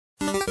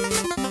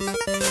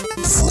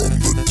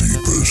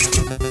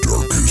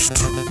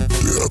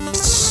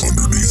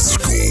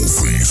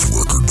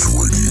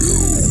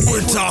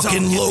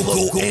talking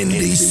local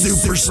indie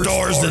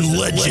superstars and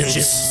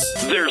legends.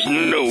 There's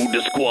no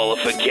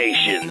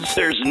disqualifications.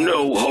 There's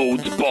no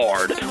holds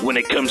barred when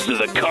it comes to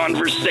the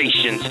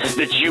conversations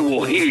that you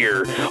will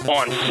hear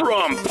on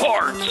From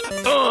Parts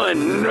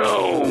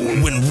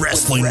Unknown. When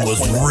wrestling was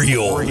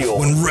real.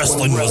 When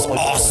wrestling was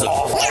awesome.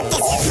 Not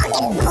this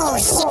fucking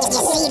bullshit that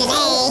you see today.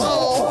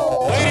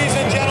 Ladies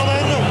and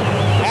gentlemen,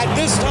 at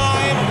this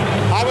time,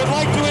 I would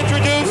like to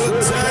introduce the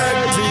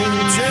tag team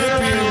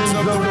champions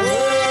of the world,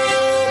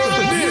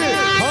 Nick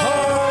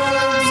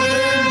Hines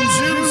and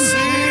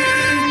Juicy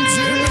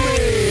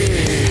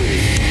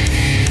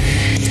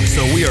Jimmy.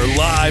 So we are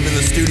live in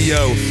the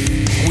studio.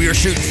 We are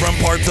shooting From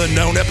Parts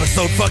Unknown,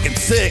 episode fucking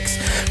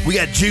 6. We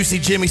got Juicy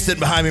Jimmy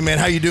sitting behind me, man.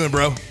 How you doing,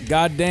 bro?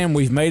 Goddamn,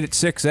 we've made it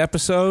 6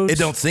 episodes. It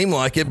don't seem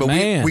like it, but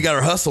Man. we got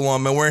our hustle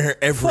on, man. We're in here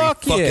every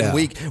fucking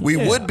week. We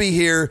would be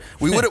here.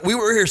 We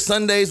were here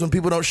Sundays when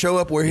people don't show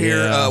up. We're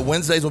here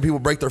Wednesdays when people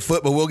break their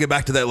foot, but we'll get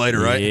back to that later,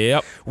 right?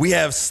 Yep. We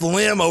have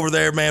Slim over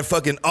there, man,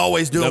 fucking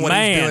always doing what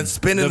he's doing,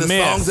 spinning the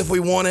myth, songs if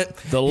we want it.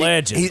 The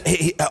legend.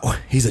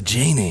 He's a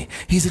genie.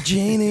 He's a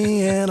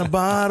genie in a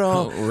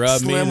bottle.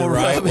 Rub me the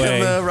right way.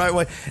 The right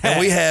way. And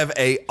we have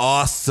a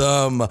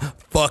awesome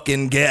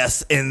fucking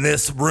guest in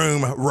this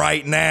room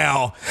right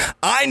now.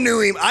 I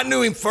knew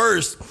him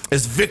first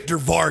as Victor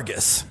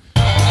Vargas.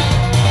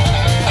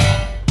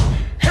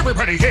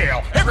 Everybody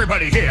hail,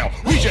 everybody hail.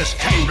 We just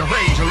came to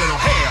raise a little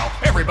hell.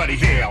 Everybody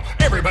hail,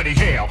 everybody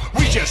hail.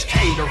 We just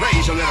came to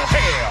raise a little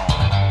hell.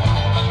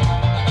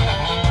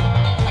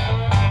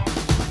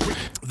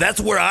 That's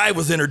where I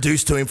was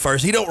introduced to him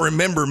first. He don't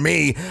remember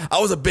me. I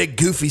was a big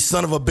goofy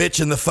son of a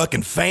bitch in the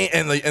fucking fan,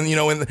 in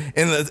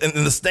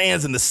the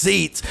stands and the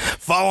seats,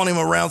 following him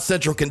around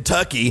Central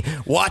Kentucky,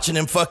 watching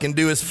him fucking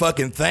do his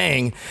fucking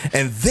thing.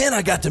 And then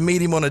I got to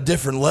meet him on a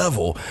different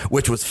level,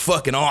 which was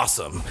fucking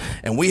awesome.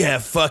 And we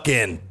have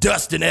fucking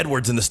Dustin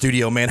Edwards in the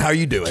studio, man. How are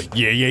you doing?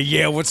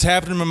 Yeah. What's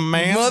happening, my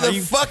man?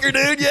 Motherfucker,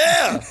 dude.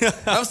 Yeah.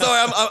 I'm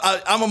sorry.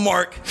 I'm a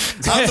mark.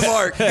 I'm the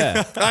mark.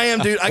 I am,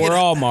 dude. We're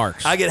all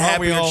marks. I get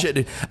happy with shit,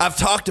 dude. I've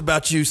talked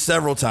about you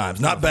several times.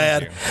 Not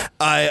bad.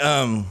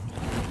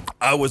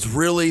 I was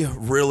really,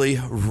 really,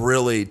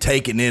 really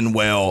taken in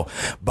well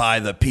by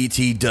the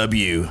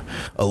PTW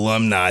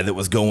alumni that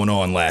was going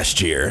on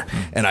last year,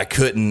 and I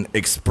couldn't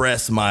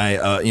express my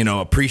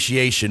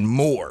appreciation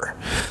more.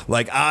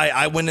 Like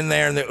I went in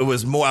there and it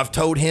was more. I've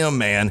told him,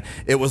 man,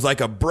 it was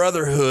like a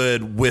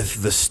brotherhood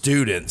with the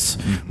students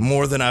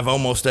more than I've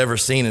almost ever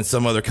seen in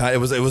some other kind. It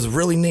was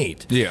really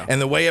neat. Yeah. And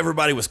the way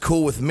everybody was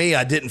cool with me,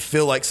 I didn't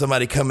feel like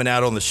somebody coming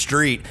out on the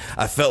street.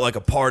 I felt like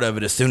a part of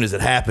it as soon as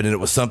it happened, and it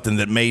was something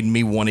that made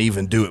me want to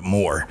even do it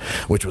more,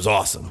 which was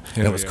awesome.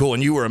 And it was cool.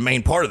 And you were a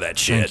main part of that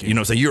shit. You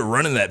know, so you were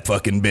running that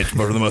fucking bitch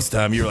for the most of the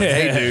time. You were like,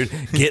 hey,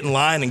 dude, get in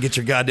line and get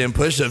your goddamn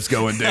push-ups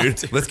going,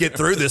 dude. Let's get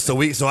through this so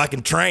I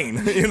can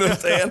train. You know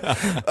what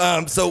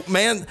I'm saying? So,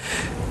 man,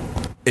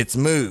 it's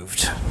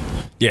moved.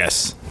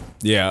 Yes.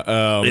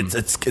 Yeah.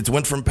 It's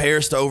went from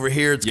Paris to over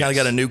here. It's kind of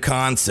got a new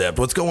concept.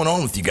 What's going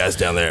on with you guys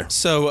down there?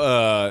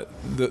 So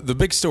the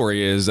big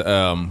story is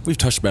we've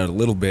touched about it a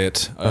little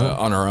bit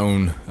on our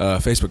own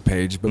Facebook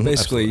page, but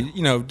basically,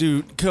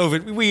 due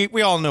COVID,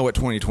 we all know what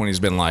 2020 has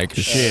been like.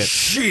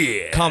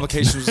 Shit.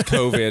 Complications with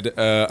COVID.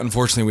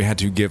 Unfortunately, we had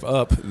to give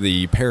up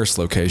the Paris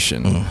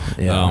location.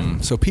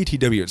 So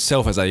PTW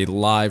itself as a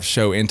live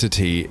show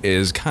entity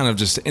is kind of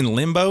just in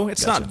limbo.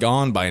 It's not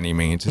gone by any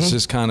means. It's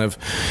just kind of,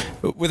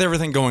 with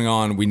everything going on,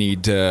 we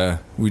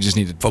just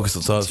need to focus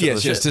on something.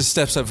 Yes, just a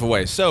step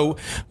away. So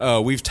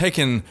we've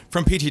taken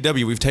from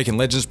PTW, we've taken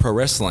Legends Pro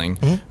Wrestling,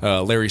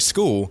 Larry's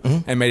school,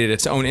 and made it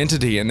its own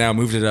entity, and now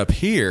moved it up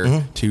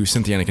here to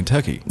Cynthiana,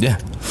 Kentucky. Yeah.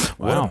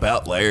 Wow. What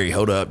about Larry?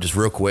 Hold up, just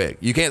real quick.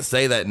 You can't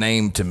say that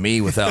name to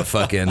me without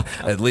fucking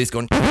at least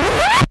going.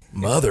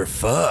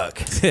 Motherfuck.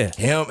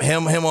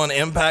 him on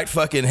Impact,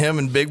 fucking him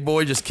and Big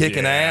Boy just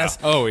kicking ass.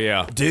 Oh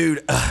yeah,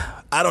 dude.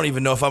 I don't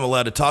even know if I'm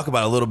allowed to talk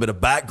about a little bit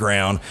of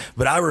background,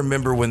 but I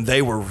remember when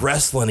they were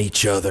wrestling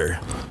each other.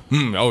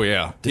 Oh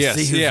yeah, to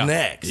see who's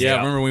next. Yeah, I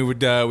remember we would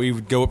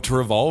go up to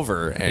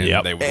Revolver and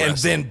they would and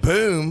wrestle. then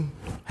boom.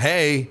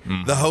 Hey,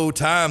 the whole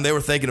time they were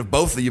thinking of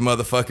both of you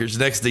motherfuckers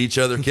next to each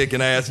other kicking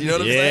ass. You know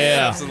what I'm saying?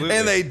 Yeah, absolutely.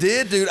 And they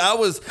did, dude. I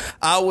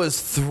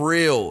was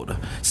thrilled,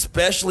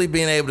 especially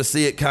being able to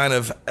see it. Kind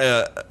of,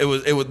 it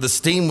was the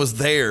steam was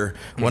there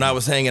when I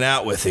was hanging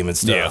out with him and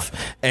stuff,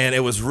 and it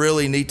was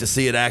really neat to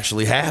see it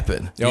actually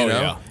happen.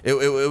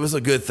 It was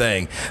a good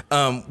thing.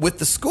 With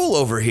the school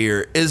over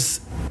here,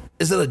 is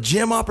it a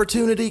gym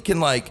opportunity? Can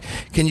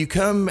you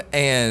come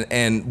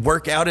and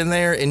work out in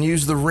there and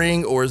use the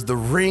ring, or is the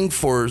ring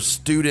for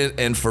student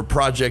and for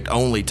project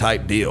only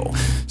type deal?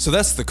 So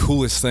that's the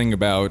coolest thing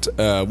about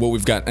what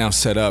we've got now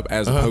set up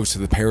as opposed to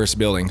the Paris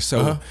building.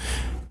 So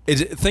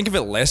Think of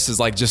it less as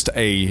like just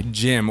a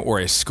gym or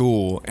a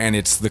school, and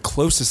it's the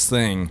closest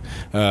thing.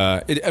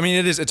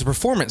 It's a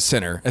performance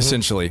center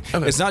essentially.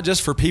 Okay. It's not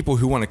just for people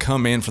who want to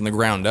come in from the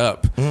ground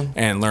up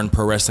and learn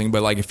pro wrestling,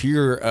 but like if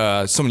you're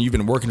someone you've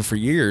been working for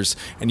years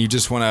and you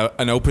just want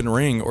an open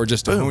ring or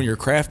just to hone your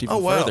craft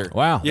even further.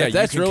 Wow, yeah,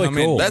 that's really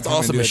cool. That's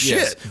awesome as shit.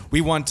 Yes.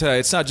 We want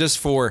it's not just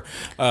for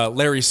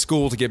Larry's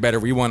school to get better.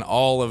 We want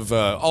all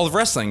of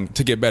wrestling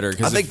to get better.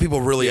 I think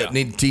people really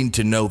need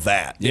to know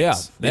that. Yeah,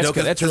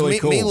 that's really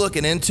cool. Me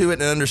looking into it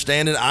and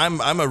understanding,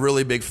 I'm a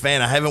really big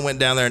fan. I haven't went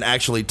down there and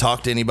actually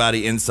talked to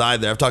anybody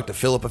inside there. I've talked to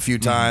Philip a few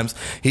times.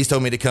 He's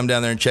told me to come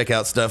down there and check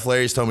out stuff.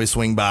 Larry's told me to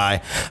swing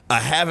by. I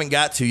haven't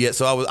got to yet,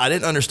 so I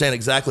didn't understand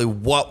exactly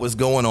what was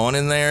going on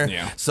in there.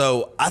 Yeah.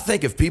 So I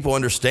think if people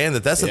understand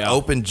that that's an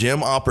open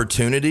gym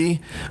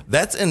opportunity,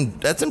 that's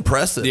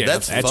impressive. Yeah,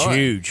 that's fun.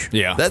 Huge.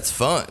 Yeah, that's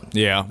fun.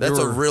 Yeah, that's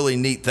a really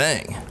neat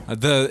thing.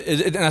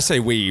 And I say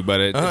we, but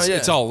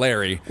it's all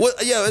Larry. Well,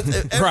 yeah,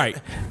 right.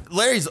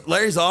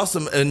 Larry's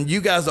awesome, and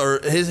you guys are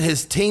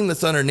his team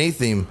that's underneath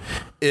him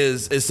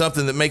is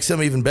something that makes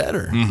him even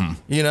better. Mm-hmm.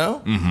 You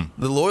know,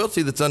 the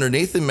loyalty that's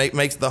underneath him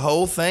makes the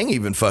whole thing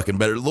even fucking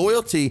better.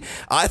 Loyalty,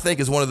 I think,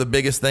 is one of the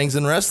biggest things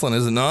in wrestling,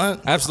 is it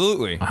not?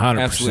 Absolutely,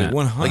 100%. Absolutely,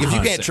 100%. Like if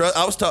you can't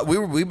trust,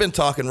 we've been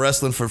talking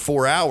wrestling for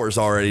 4 hours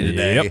already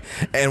today,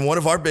 and one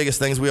of our biggest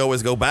things we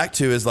always go back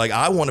to is like,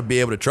 I want to be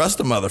able to trust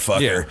a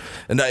motherfucker,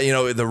 and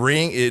the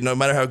ring, no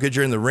matter how good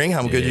you're in the ring,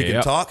 how good you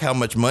can talk, how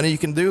much money you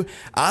can do,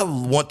 I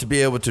want to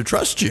be able to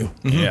trust you.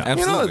 Yeah,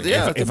 absolutely.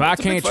 If I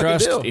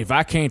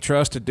can't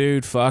trust a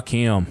dude, fuck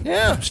him.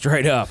 Yeah,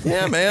 straight up.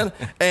 Yeah, man.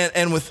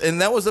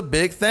 And that was a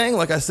big thing.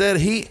 Like I said,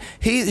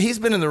 he's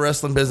been in the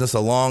wrestling business a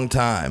long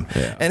time,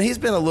 and he's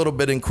been a little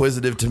bit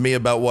inquisitive to me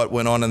about what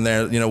went on in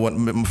there. You know,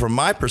 what from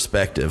my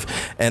perspective,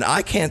 and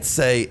I can't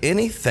say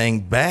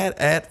anything bad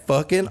at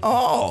fucking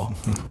all.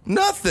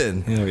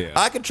 Nothing. Hell yeah.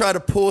 I could try to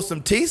pull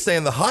some teeth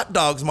saying the hot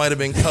dogs might have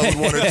been covered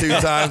 1 or 2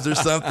 times or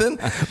something,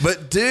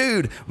 but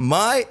dude,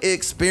 my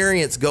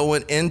experience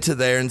going into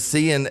there and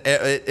seeing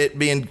it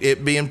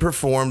being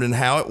performed and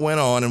how it went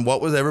on and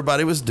what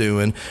everybody was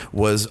doing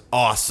was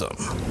awesome,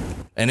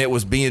 and it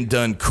was being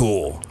done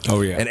cool.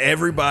 Oh yeah, and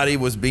everybody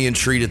was being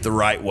treated the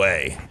right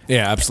way.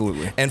 Yeah,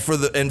 absolutely. And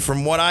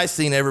from what I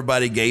seen,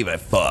 everybody gave a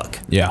fuck.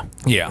 Yeah.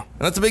 And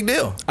that's a big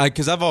deal.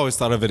 Because I've always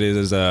thought of it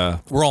as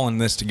we're all in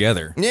this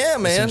together. Yeah,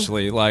 man.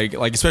 Essentially, like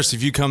especially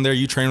if you come there,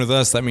 you train with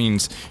us. That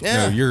means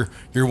you're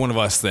one of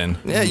us. Then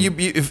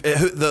you've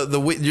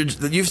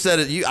said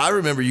it. I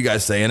remember you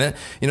guys saying it.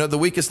 You know, the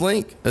weakest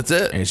link. That's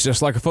it. It's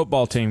just like a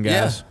football team,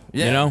 guys.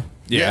 Yeah. You know.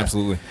 Yeah,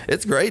 absolutely.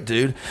 It's great,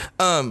 dude.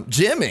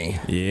 Jimmy.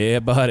 Yeah,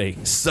 buddy.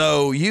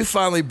 So you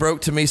finally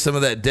broke to me some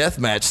of that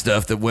deathmatch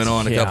stuff that went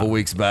on a couple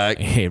weeks back.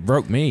 It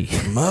broke me.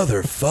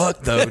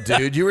 Motherfuck, though,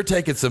 dude. You were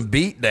taking some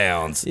beat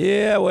downs.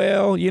 Yeah,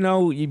 well,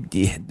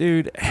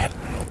 dude,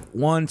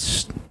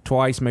 once,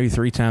 twice, maybe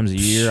 3 times a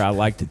year, I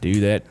like to do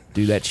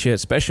that shit,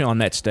 especially on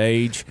that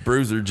stage.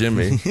 Bruiser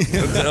Jimmy. I'm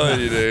telling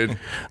you, dude.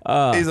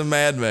 He's a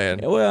madman.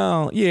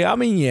 Well,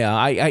 yeah,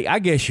 I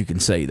guess you can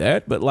say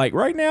that, but like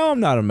right now, I'm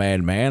not a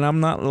madman.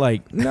 I'm not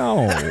like,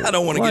 no. I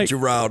don't want to get you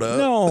riled up.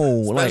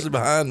 No. Especially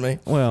behind me.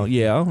 Well,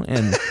 yeah,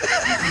 and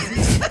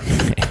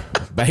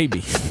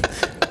baby,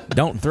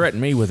 don't threaten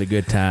me with a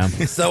good time.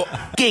 So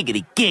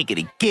giggity,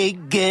 giggity,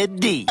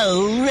 giggity.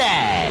 All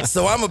right.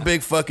 So I'm a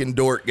big fucking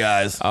dork,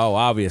 guys. Oh,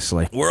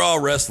 obviously. We're all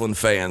wrestling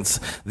fans.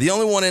 The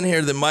only one in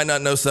here that might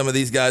not know some of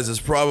these guys is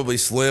probably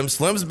Slim.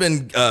 Slim's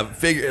been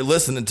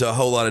listening to a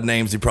whole lot of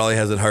names he probably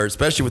hasn't heard,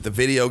 especially with the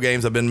video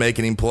games I've been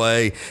making him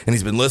play, and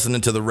he's been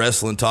listening to the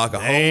wrestling talk.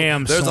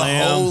 There's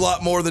a whole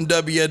lot more than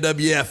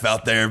WWF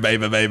out there,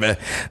 baby.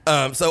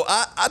 So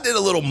I did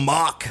a little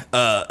mock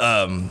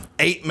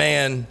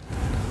 8-man.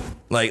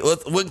 Like,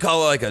 we can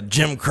call it like a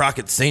Jim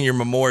Crockett Senior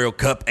Memorial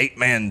Cup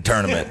 8-man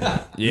tournament.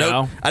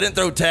 Yeah. I didn't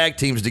throw tag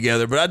teams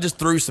together, but I just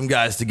threw some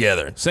guys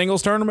together.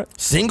 Singles tournament?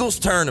 Singles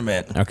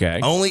tournament. Okay.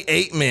 Only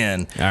 8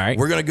 men. All right.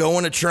 We're going to go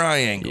in a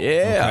triangle.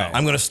 Yeah. Okay.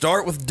 I'm going to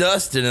start with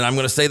Dustin, and I'm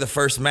going to say the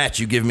first match.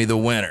 You give me the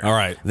winner. All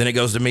right. Then it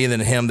goes to me, then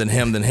him, then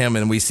him, then him,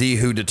 and we see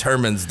who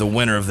determines the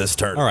winner of this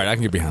tournament. All right, I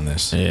can get behind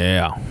this.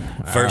 Yeah.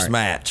 First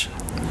match.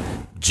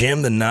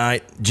 Jim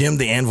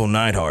the Anvil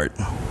Neidhart.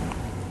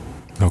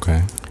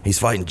 Okay. He's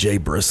fighting Jay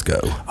Briscoe.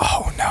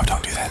 Oh, no,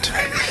 don't do that.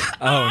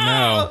 Oh,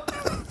 no.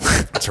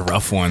 That's a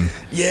rough one.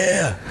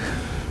 Yeah.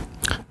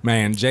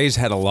 Man, Jay's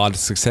had a lot of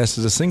success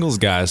as a singles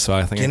guy, so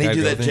I think Can I he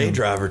do go that with Jay him.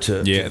 driver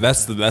to? Yeah,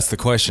 that's the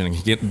question. Can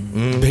he get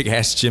big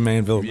ass Jim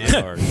Anvil? You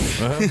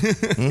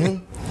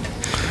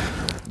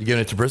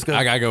giving it to Briscoe?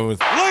 I gotta go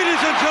with Ladies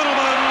and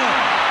gentlemen,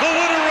 the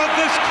winner of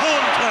this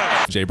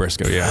contest. Jay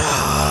Briscoe. Yeah.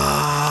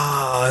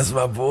 Oh, that's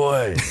my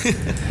boy.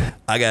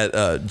 I got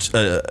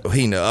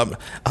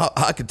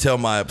I could tell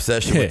my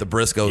obsession with the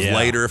Briscoes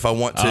later if I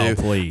want to. Oh,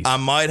 please. I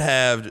might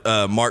have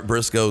Mark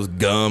Briscoe's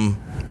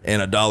gum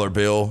and a $1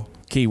 bill.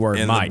 Keyword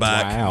in might. the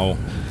back. Wow.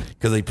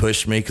 Because he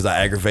pushed me, because I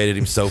aggravated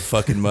him so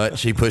fucking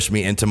much. He pushed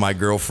me into my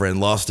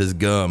girlfriend, lost his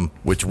gum,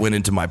 which went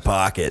into my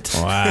pocket.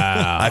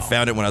 Wow. I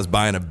found it when I was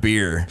buying a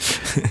beer.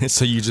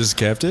 So you just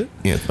kept it?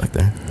 Yeah, it's back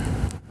there.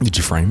 Did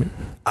you frame it?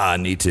 I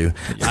need to.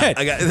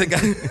 I got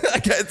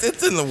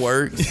it's in the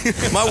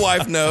works. My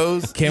wife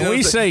knows. Can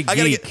we say I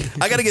gotta geek?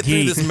 I gotta get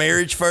through Geek. this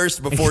marriage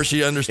first before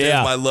she understands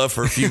Yeah. my love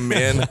for a few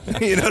men.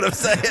 You know what I'm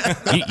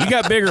saying? You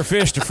got bigger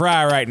fish to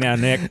fry right now,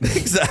 Nick.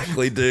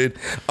 Exactly, dude.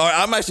 All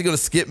right, I'm actually gonna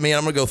skip me.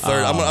 I'm gonna go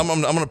third. I'm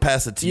gonna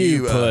pass it to you.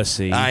 You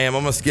pussy. I am.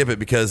 I'm gonna skip it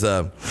because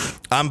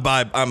I'm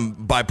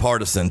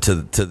bipartisan to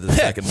the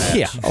second match.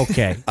 Yeah,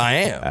 okay. I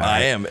am.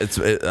 I am.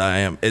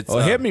 It's Well,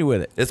 hit me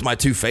with it. It's my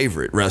two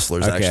favorite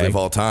wrestlers Okay. actually of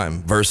all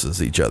time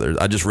versus each other.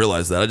 I just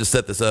realized that. I just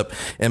set this up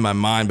in my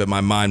mind, but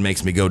my mind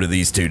makes me go to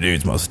these two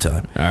dudes most of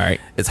the time. All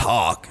right. It's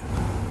Hawk,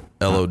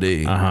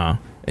 LOD. Uh-huh.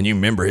 And you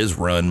remember his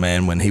run,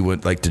 man, when he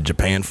went like to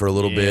Japan for a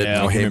little bit.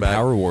 Yeah. And Him came and back.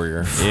 Power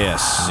Warrior.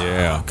 Yes.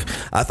 Yeah.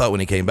 I thought when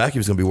he came back, he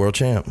was going to be world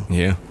champ.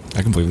 Yeah.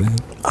 I can believe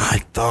that. I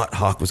thought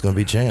Hawk was going to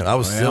be champ. I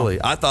was silly.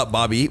 I thought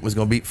Bobby Eaton was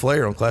going to beat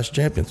Flair on Clash of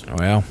Champions.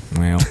 Well,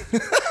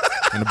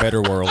 In a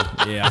better world.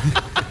 yeah.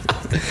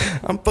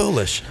 I'm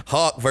foolish.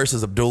 Hawk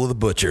versus Abdullah the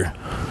Butcher.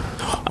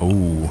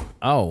 Ooh.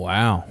 Oh,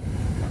 wow.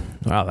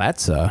 Wow,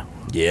 that's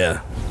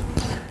Yeah.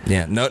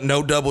 Yeah.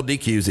 No double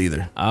DQs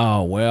either.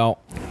 Oh, well,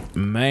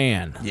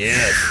 man.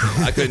 Yes.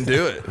 I couldn't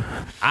do it.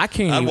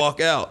 I'd walk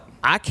out.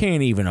 I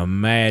can't even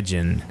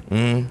imagine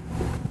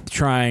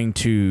trying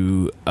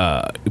to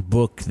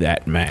book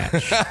that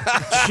match.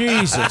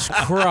 Jesus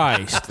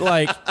Christ.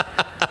 Like,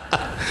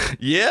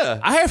 Yeah.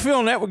 I have a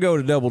feeling that would go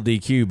to double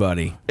DQ,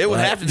 buddy. It would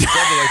have to be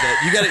something like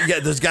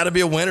that. There's got to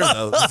be a winner,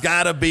 though. There's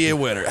got to be a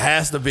winner. It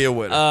has to be a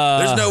winner.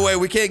 There's no way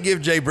we can't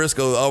give Jay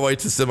Briscoe all the way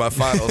to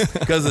semifinals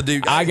because the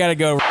dude. I got to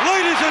go Ladies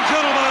and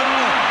gentlemen,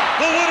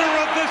 the winner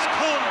of this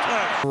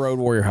contest. Road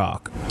Warrior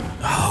Hawk.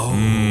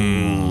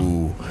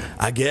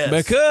 I guess.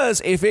 Because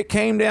if it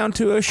came down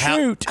to a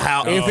shoot,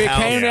 how- if it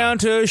how- came yeah. down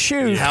to a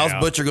shoot, How's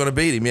Butcher going to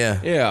beat him? Yeah.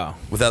 yeah.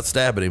 Without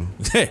stabbing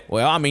him.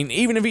 Well, I mean,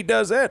 even if he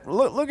does that,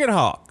 look at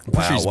Hawk.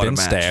 Wow, She's what a been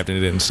match. stabbed and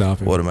it didn't stop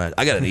him. What a match.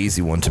 I got an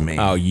easy one to me.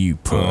 Oh, you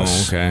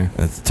puss. okay.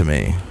 That's to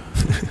me.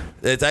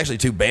 It's actually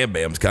two Bam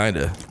Bams, kind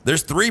of.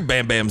 There's three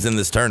Bam Bams in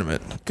this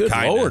tournament. Good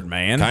Kinda. Lord,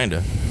 man. Kind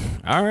of.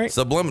 All right.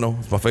 Subliminal.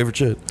 It's my favorite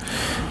shit.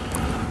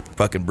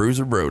 Fucking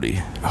Bruiser Brody.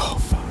 Oh,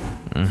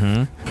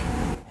 fuck.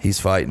 He's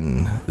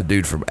fighting the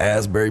dude from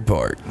Asbury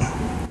Park,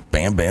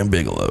 Bam Bam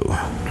Bigelow.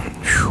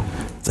 Whew.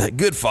 It's a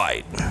good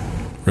fight.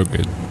 Real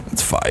good.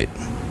 It's a fight.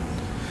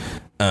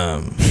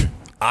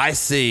 I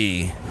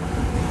see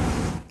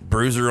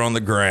Bruiser on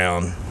the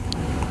ground.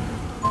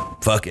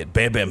 Fuck it.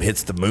 Bam Bam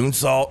hits the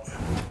moonsault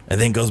and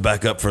then goes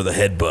back up for the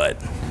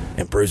headbutt.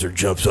 And Bruiser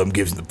jumps up and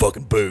gives him the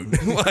fucking boot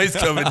while he's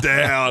coming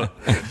down.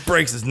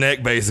 Breaks his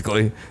neck,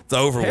 basically. It's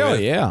over Hell with.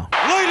 yeah.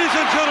 Ladies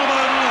and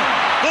gentlemen,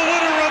 the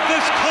winner of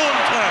this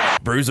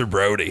contest. Bruiser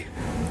Brody.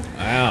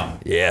 Wow.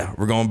 Yeah,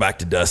 we're going back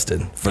to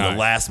Dustin for the All right.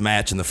 last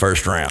match in the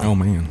first round. Oh,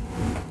 man.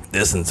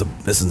 This is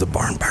a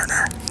barn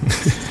burner.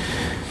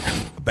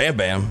 Bam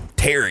Bam,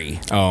 Terry,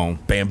 Oh.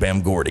 Bam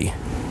Bam Gordy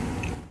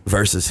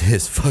versus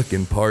his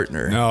fucking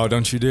partner. No,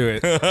 don't you do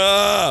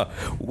it.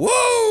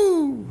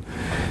 Woo!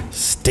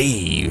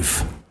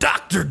 Steve,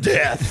 Dr.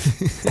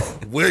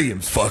 Death,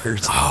 Williams,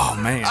 fuckers. Oh,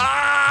 man.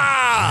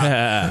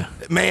 Ah!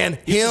 Man,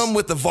 him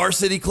with the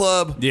Varsity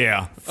Club.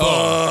 Yeah.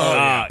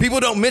 People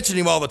don't mention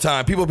him all the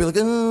time. People be like,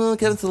 oh,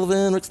 Kevin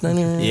Sullivan, Rick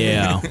Steiner.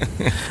 Yeah.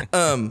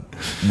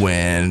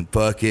 When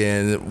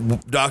fucking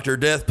Dr.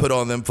 Death put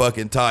on them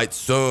fucking tights,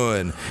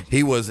 son,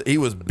 he was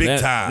big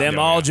time. Them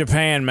all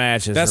Japan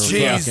matches. That's are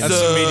yeah, fucking-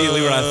 that's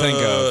immediately what I think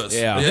of.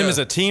 Yeah. Them as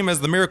a team,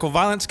 as the Miracle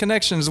Violence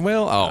connection as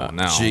well. Oh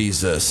no,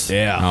 Jesus.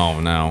 Yeah. Oh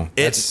no,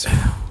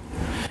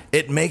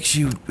 It makes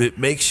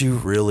you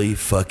really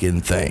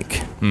fucking think.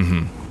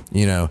 Mm-hmm.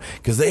 You know,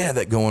 because they had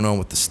that going on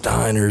with the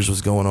Steiners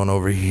was going on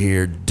over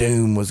here.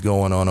 Doom was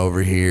going on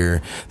over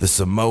here. The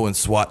Samoan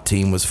SWAT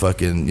team was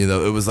fucking, you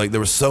know, it was like there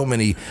were so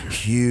many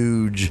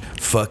huge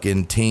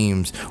fucking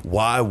teams.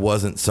 Why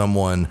wasn't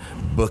someone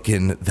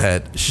booking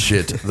that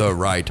shit the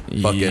right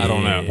fucking I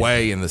don't know.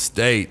 way in the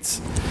States?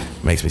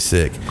 Makes me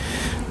sick.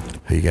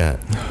 Who you got?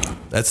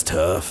 That's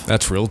tough.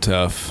 that's real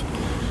tough.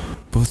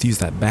 Both use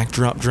that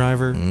backdrop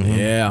driver.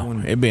 Yeah.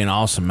 It'd be an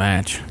awesome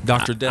match.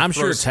 Dr. Death I'm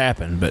sure throws- it's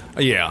happened, but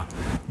Yeah.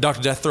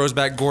 Dr. Death throws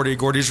back Gordy.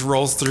 Gordy just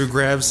rolls through,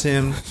 grabs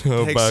him,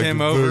 takes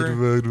him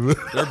over.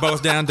 They're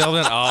both down,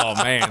 Delvin. Oh,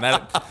 man.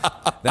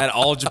 That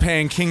All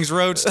Japan Kings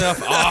Road stuff.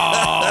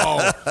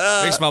 Oh,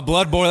 makes my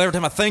blood boil every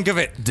time I think of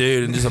it.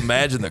 Dude, and just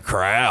imagine the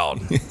crowd.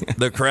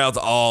 The crowd's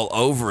all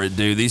over it,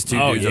 dude. These two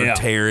dudes yeah. are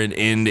tearing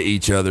into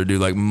each other, dude,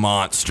 like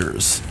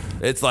monsters.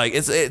 It's like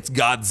it's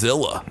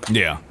Godzilla.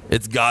 Yeah.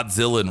 It's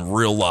Godzilla in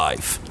real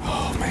life.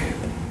 Oh, man.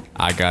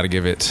 I got to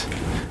give it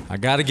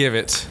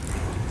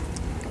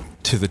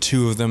to the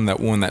two of them that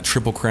won that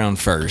Triple Crown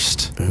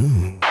first. Ladies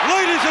and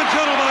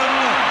gentlemen,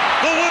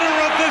 the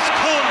winner of this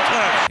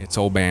contest. It's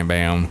old Bam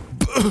Bam.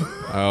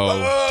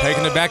 Oh,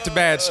 taking it back to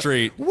Bad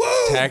Street.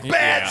 Whoa,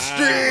 Bad Street.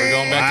 We're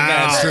going back to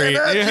Bad Street.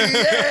 Yeah.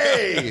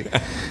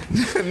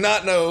 Yay!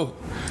 Not no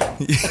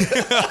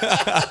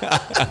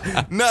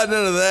Not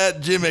none of that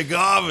Jimmy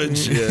Garvin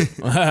shit.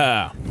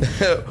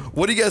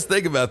 What do you guys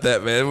think about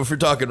that, man? If we're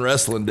talking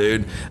wrestling,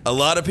 dude, a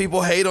lot of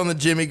people hate on the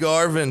Jimmy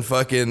Garvin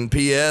fucking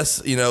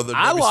PS. You know, the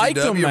I liked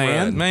him, WCW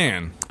man. run.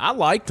 Man. I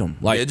liked him.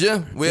 Like, Did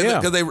you? Yeah.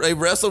 Because they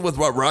wrestled with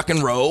what, rock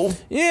and roll.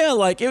 Yeah,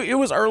 like it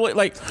was early,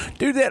 like,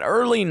 dude, that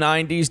early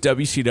 90s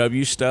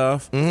WCW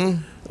stuff,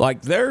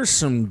 like, there's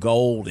some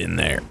gold in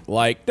there.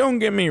 Like, don't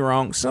get me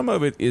wrong, some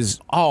of it is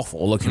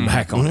awful looking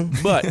back on it.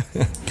 But,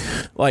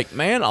 like,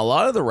 man, a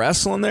lot of the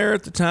wrestling there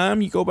at the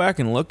time, you go back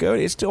and look at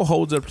it, it still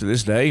holds up to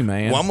this day,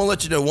 man. Well, I'm gonna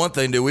let you know one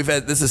thing, dude.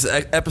 This is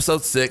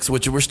episode 6,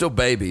 which we're still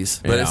babies,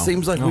 but Yeah. it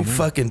seems like we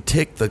fucking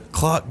tick the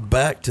clock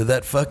back to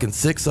that fucking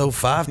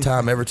 6:05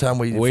 time every time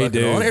we fucking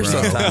do, on here. bro.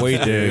 Sometimes We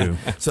do.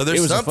 So It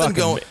there's was a something fucking-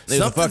 going, it was a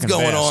something's fucking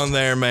going best. on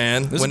there,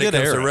 man. is When a it good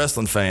comes to era.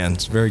 wrestling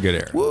fans, Very good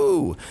era.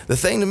 woo. The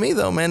thing to me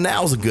though, man,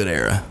 now's a good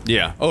era.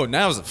 Yeah. Oh,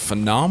 now is a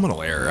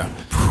phenomenal era.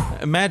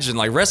 Imagine,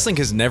 like, wrestling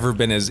has never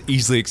been as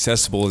easily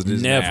accessible as it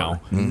is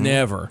now.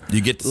 Never.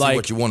 You get to see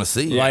what you want to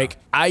see. Like,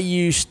 I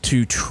used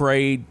to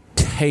trade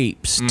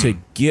tapes to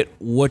get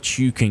what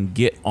you can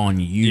get on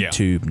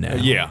YouTube now.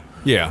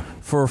 Yeah.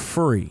 For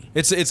free.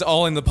 It's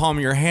all in the palm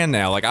of your hand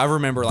now. Like, I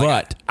remember, like,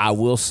 But I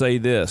will say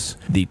this,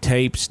 the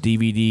tapes,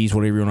 DVDs,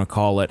 whatever you want to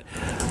call it,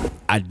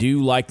 I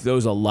do like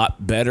those a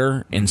lot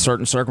better in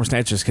certain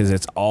circumstances because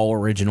it's all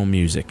original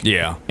music.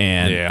 Yeah.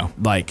 And Yeah.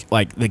 like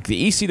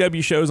the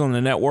ECW shows on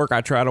the network,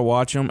 I try to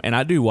watch them, and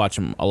I do watch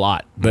them a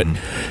lot. But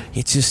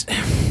it's just,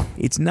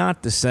 it's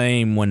not the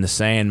same when the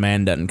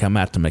Sandman doesn't come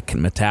out to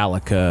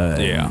Metallica.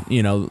 And, Yeah.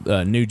 you know,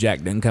 New Jack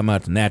doesn't come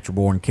out to Natural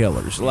Born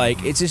Killers.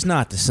 Like, it's just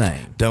not the same.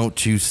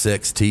 Don't you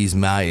sex tease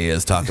my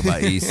ears. Talk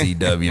about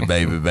ECW,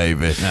 baby.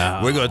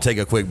 We're gonna take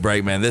a quick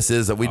break, man. This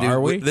is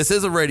this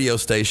is a radio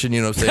station.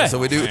 You know what I'm saying? So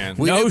we do. Man.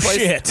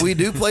 We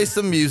do play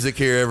some music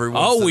here every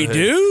once Oh, in a we while.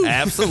 do?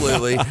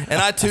 Absolutely.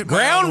 And I toot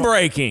my own-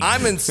 Groundbreaking.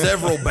 I'm in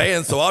several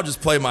bands, so I'll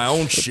just play my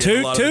own shit. Toot,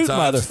 a lot of the toot,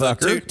 times. So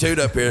motherfucker. Toot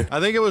up here. I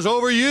think it was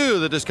over you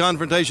that this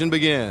confrontation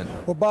began.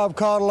 Well, Bob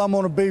Caudle, I'm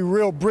going to be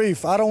real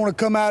brief. I don't want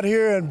to come out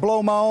here and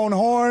blow my own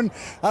horn.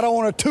 I don't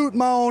want to toot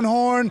my own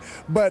horn,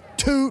 but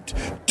toot.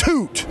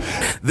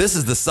 This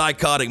is the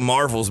Psychotic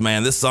Marvels,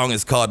 man. This song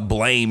is called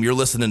Blame. You're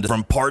listening to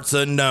From Parts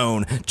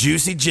Unknown,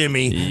 Juicy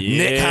Jimmy,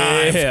 Nick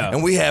Hives,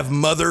 and we have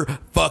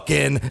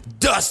motherfucking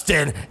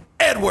Dustin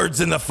Edwards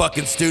in the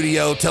fucking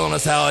studio telling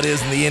us how it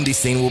is in the indie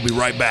scene. We'll be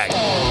right back.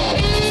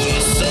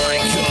 The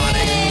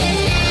Psychotic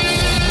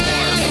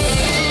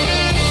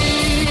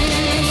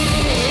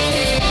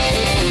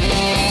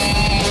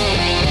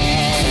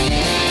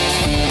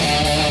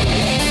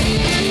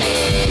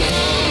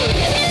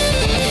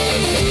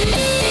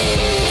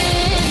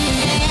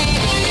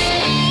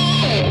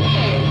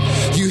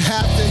You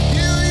have to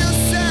heal your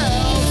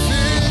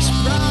selfish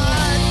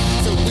pride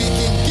so we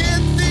can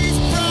get these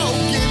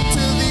broken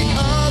to the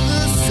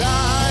other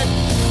side.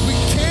 We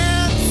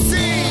can't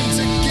seem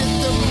to get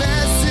the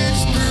message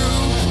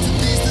through to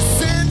these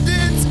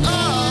descendants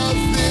of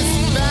this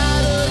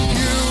battered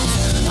youth.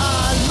 I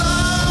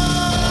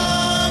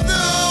love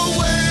the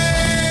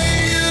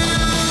way you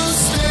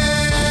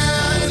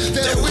stand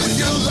there with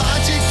your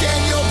logic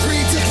and your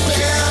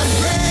pre-to-bed.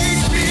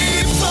 Hate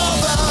me for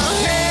the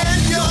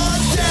hand you're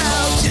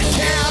dealt. You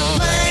can't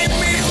blame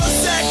me for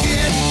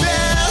second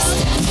best.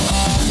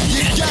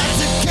 You got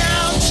to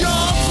count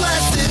your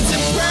blessings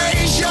and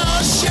praise your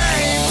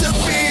shame to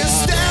be a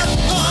step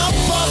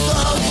above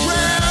the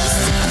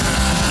rest.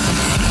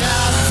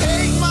 Now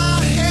take my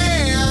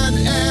hand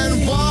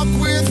and walk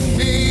with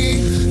me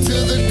to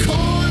the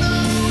corner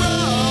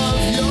of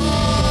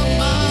your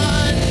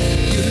mind.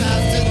 You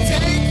have to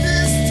take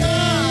this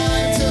time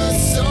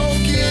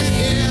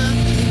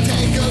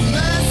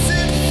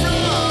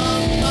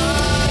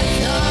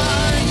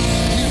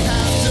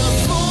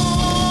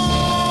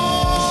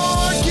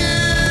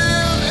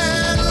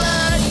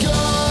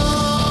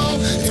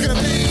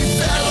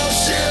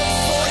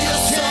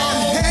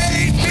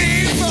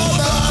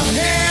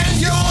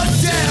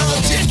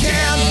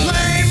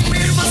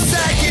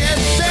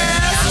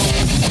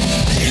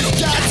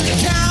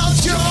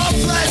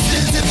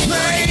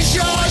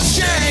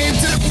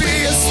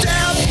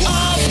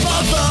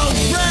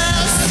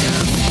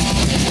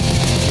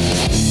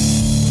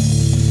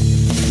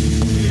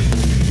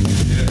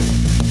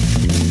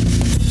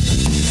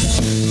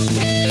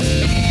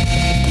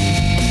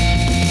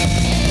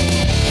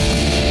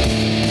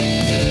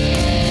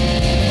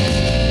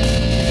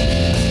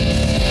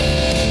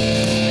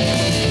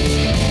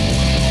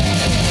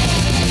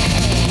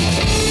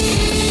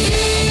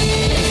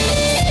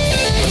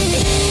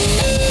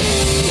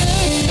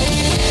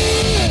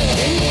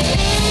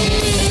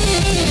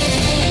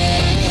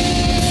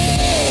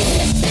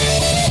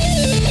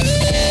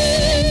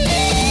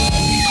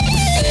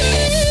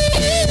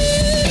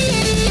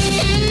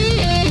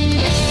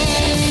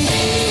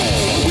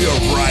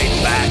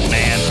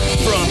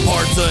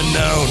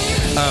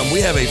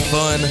We have a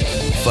fun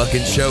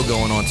fucking show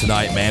going on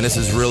tonight, man. This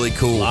is really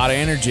cool. A lot of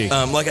energy.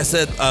 Like I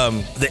said,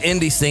 the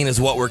indie scene is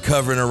what we're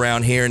covering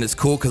around here, and it's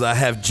cool because I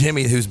have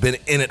Jimmy, who's been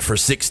in it for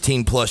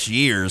 16 plus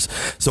years,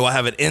 so I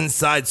have an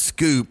inside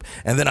scoop,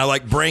 and then I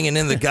like bringing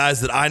in the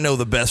guys that I know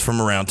the best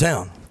from around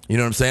town. You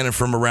know what I'm saying? And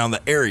from around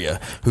the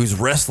area, who's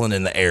wrestling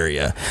in the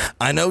area.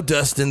 I know,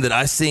 Dustin, that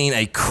I seen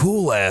a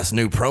cool-ass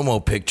new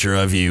promo picture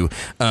of you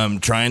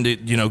trying to,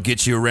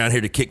 get you around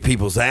here to kick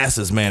people's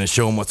asses, man, and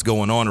show them what's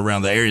going on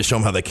around the area, show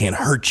them how they can't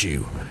hurt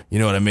you. You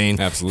know what I mean?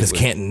 Absolutely. Because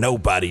can't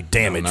nobody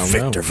damage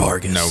Victor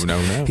Vargas.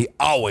 No. He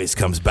always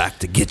comes back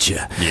to get you.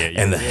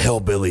 And the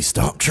Hellbilly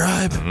Stomp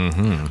Tribe.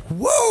 Mm-hmm.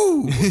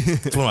 Woo!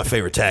 It's one of my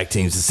favorite tag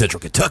teams in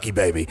Central Kentucky,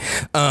 baby.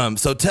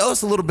 So tell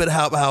us a little bit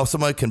how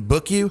somebody can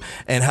book you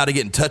and how to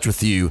get in touch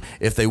with you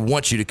if they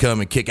want you to come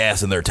and kick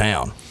ass in their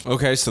town.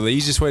 Okay, so the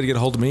easiest way to get a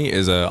hold of me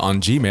is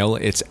on Gmail.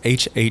 It's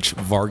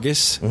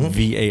hhvargus,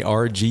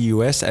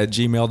 VARGUS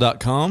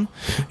 @gmail.com.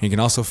 You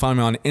can also find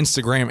me on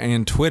Instagram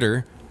and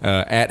Twitter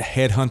at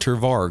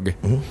HeadhunterVarg.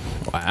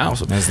 Wow,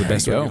 that's the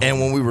best way. And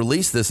when we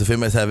release this, if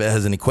anybody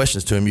has any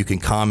questions to him, you can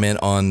comment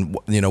on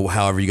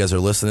however you guys are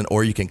listening,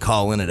 or you can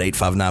call in at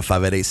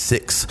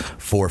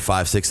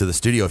 859-588-6456 to the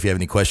studio if you have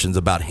any questions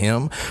about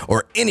him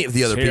or any of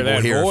the other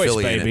people here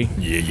affiliated.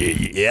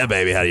 Baby. Yeah,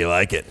 baby. How do you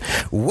like it?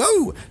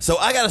 Woo! So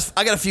I got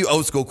a few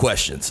old school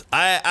questions.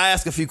 I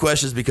ask a few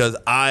questions because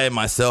I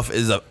myself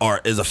is a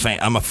fan.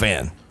 I'm a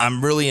fan.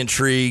 I'm really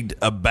intrigued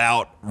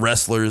about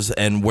wrestlers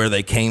and where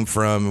they came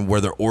from and where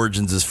their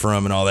origins is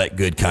from and all that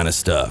good kind of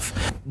stuff.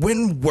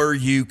 When were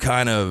you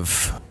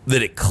that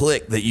it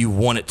clicked that you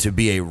wanted to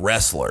be a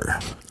wrestler?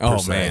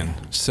 Oh, man.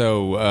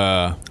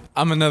 So,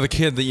 I'm another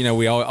kid that,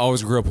 we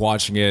always grew up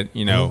watching it,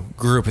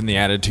 grew up in the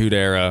Attitude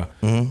Era.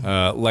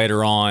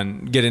 Later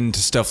on, get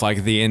into stuff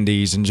like the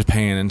Indies in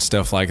Japan and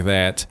stuff like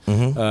that.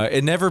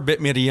 It never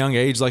bit me at a young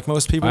age like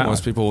most people. Wow.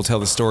 Most people will tell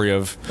the story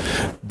of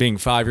being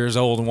 5 years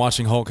old and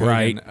watching Hulk Hogan.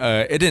 Right.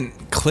 It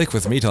didn't click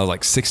with me till I was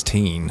like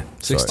 16.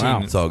 16.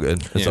 Wow. It's all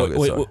good. It's all good.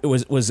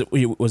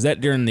 Was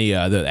that during the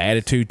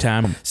Attitude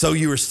time? So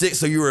you were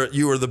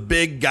you were the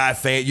big guy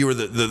fan. You were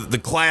the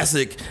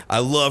classic. I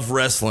love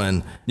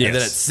wrestling. Yes. And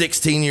then at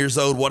 16 years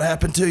old, what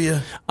happened to you?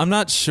 I'm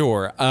not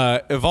sure.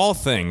 Of all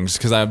things,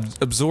 because I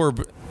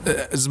absorb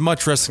as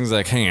much wrestling as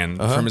I can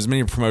from as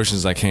many promotions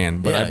as I can.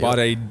 But I bought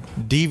a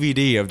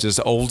DVD of just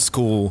old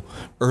school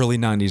early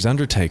 90s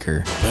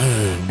Undertaker.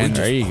 And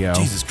there you go.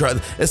 Jesus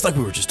Christ. It's like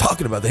we were just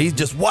talking about that. He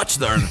just watched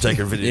the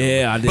Undertaker video.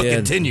 Yeah, I did. But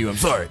continue. I'm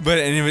sorry. But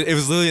it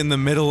was literally in the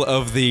middle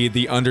of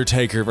the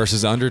Undertaker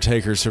versus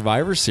Undertaker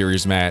Survivor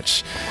Series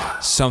match.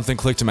 Something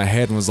clicked in my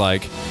head and was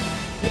like,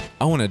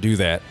 I want to do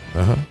that.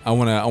 I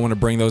want to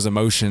bring those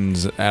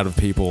emotions out of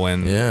people,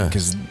 and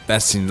because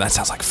that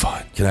sounds like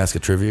fun. Can I ask a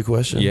trivia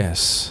question?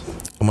 Yes.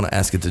 I'm gonna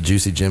ask it to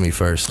Juicy Jimmy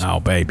first. Oh,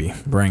 baby,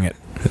 bring it.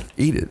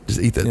 Eat it.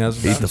 Just eat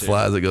the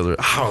flies that goes.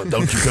 Oh,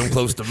 don't you come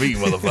close to me,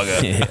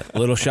 motherfucker.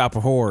 Little shop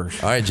of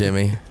horrors. All right,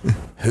 Jimmy.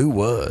 Who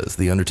was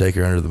the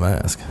Undertaker under the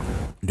mask?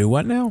 Do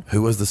what now?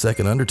 Who was the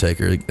second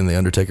Undertaker in the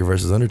Undertaker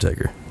versus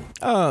Undertaker?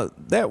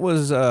 That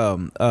was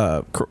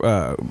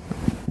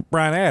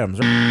Brian Adams.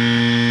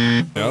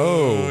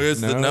 No,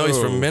 he's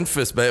from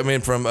Memphis.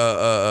 From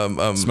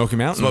Smoky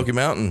Mountain. Smoky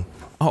Mountain.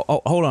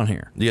 Oh, hold on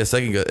here. Yeah,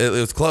 second go. It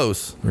was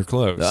close. We're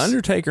close. The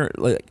Undertaker,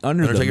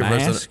 Undertaker the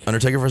mask.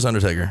 versus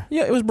Undertaker.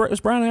 Yeah, it was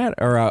Brian Adams.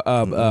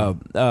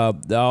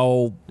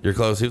 You're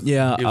close. He was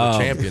a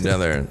champion down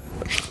there.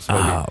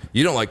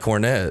 You don't like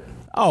Cornette.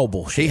 Oh,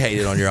 bullshit. He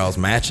hated on your all's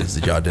matches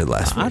that y'all did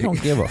last week. I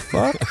don't give a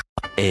fuck.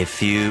 A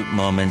few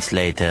moments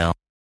later.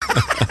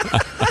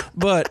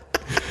 But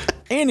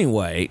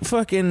anyway,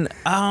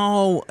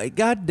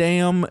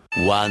 goddamn.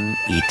 One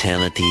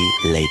eternity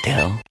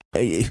later.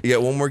 You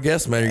got one more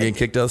guess, man. You're getting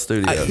kicked out of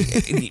the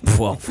studio.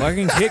 Well,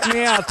 fucking kick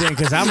me out then,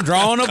 because I'm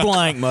drawing a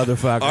blank,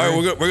 motherfucker. All right,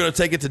 we're going to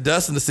take it to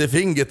Dustin to see if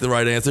he can get the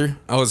right answer.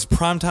 Oh, it's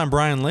primetime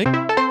Brian Lee.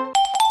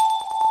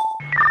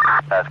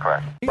 That's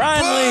correct.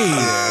 Brian Lee.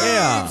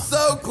 Yeah.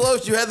 So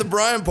close. You had the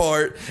Brian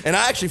part, and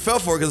I actually fell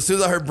for it because as soon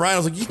as I heard Brian, I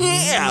was like,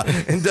 yeah.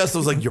 And Dustin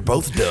was like, you're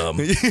both dumb.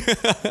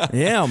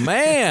 Yeah,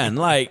 man.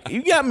 Like,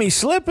 you got me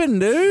slipping,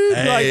 dude.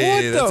 Hey, like,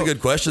 what that's a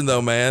good question,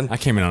 though, man. I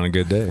came in on a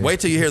good day. Wait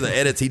till you hear the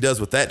edits he does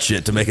with that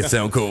shit to make it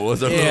sound cool.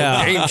 It's a little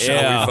game show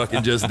we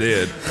fucking just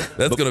did.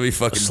 That's going to be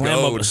fucking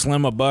gold.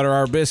 Slim a butter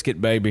our biscuit,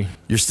 baby.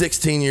 You're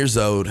 16 years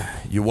old.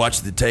 You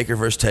watch the Taker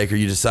versus Taker.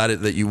 You decided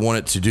that you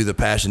wanted to do the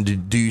passion.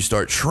 Do you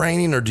start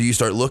training, or do you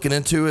start looking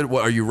into it?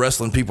 What, are you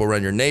wrestling people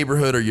around your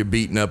neighborhood? Are you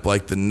beating up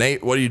like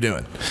what are you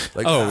doing?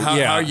 Like,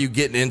 how are you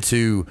getting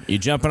into? You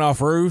jumping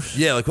off roofs?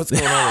 Yeah, like what's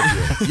going on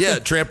with you? Yeah,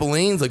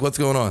 trampolines. Like what's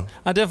going on?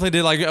 I definitely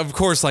did. Like, of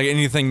course, like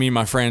anything. Me and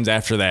my friends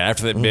after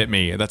that bit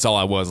me. That's all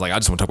I was. Like, I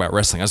just want to talk about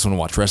wrestling. I just want to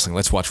watch wrestling.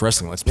 Let's watch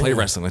wrestling. Let's play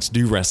wrestling. Let's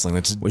do wrestling.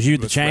 Was you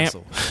the champ?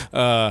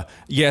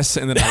 Yes,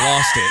 and then I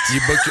lost it. You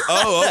booked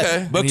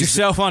okay. Booked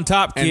yourself on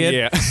top, kid. And,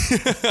 yeah,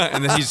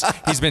 and then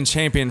he's been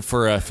champion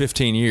for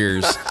 15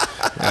 years.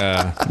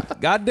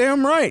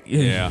 Goddamn right.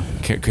 Yeah,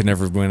 could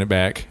never win it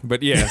back.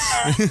 But yes,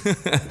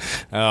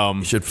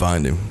 you should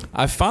find him.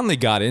 I finally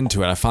got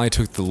into it. I finally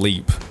took the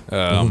leap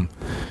to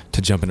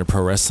jump into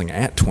pro wrestling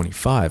at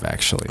 25.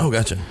 Actually. Oh,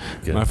 gotcha.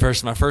 Good. My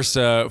first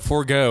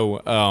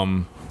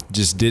forego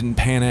just didn't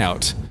pan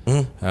out.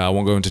 I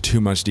won't go into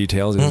too much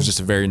details. It was just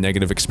a very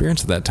negative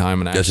experience at that time,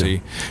 and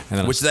actually,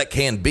 which that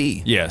can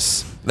be.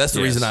 Yes. That's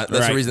the reason.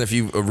 That's the reason. If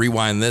you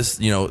rewind this,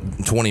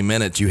 20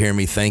 minutes, you hear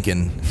me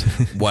thinking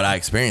what I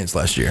experienced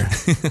last year.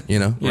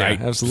 Yeah, right?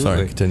 Absolutely.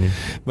 Sorry, continue.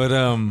 But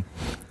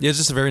it's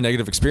just a very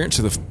negative experience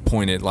to the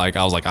point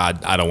I was like,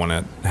 I don't want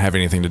to have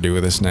anything to do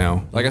with this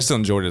now. Like, I still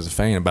enjoyed it as a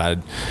fan, but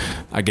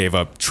I gave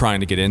up trying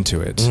to get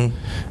into it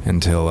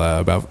until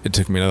it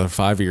took me another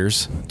 5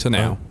 years to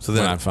now. So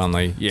then when I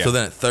finally, So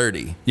then at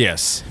 30,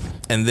 yes,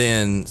 and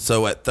then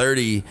so at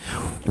 30,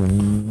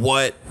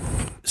 what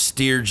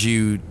steered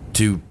you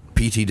to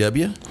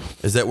PTW?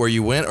 Is that where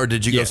you went, or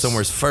did you go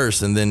somewhere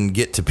first and then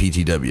get to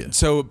PTW?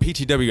 So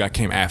PTW I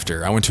came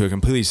after. I went to a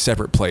completely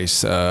separate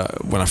place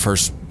when I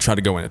first tried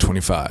to go in at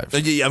 25. I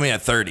mean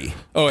at 30.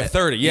 Oh, at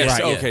 30. Yes.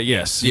 Right, okay.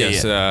 yeah.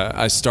 Yes.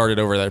 I started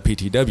over there at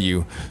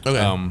PTW.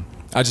 Okay.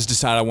 I just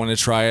decided I wanted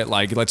to try it.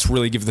 Like, let's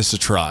really give this a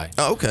try.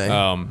 Oh, okay.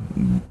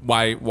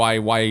 Why?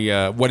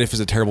 What if is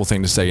a terrible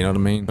thing to say? You know what I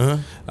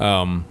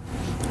mean?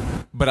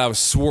 But I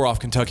swore off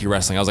Kentucky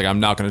wrestling. I was like,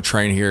 I'm not going to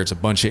train here. It's a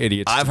bunch of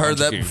idiots. I've heard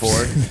that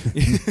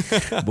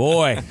before.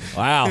 Boy,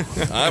 wow.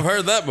 I've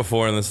heard that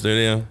before in the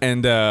studio.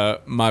 And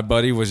my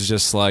buddy was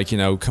just like,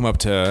 come up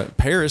to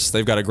Paris.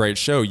 They've got a great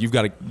show. You've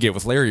got to get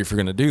with Larry if you're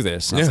going to do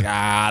this. And I was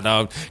like,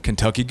 no,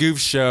 Kentucky Goof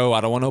show. I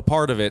don't want no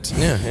part of it.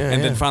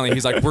 And then finally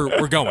he's like,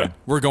 we're going.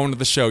 We're going to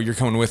the show. You're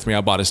coming with me.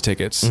 I bought his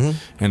tickets.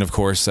 And of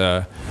course,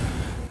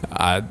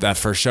 that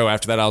first show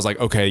after that, I was like,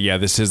 okay, yeah,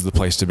 this is the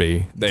place to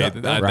be.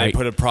 They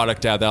put a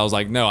product out that I was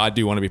like, no, I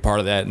do want to be part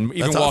of that. And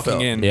even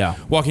walking in,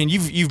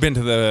 you've been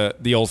to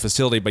the old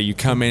facility, but you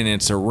come in and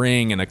it's a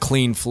ring and a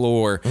clean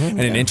floor and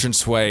an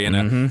entranceway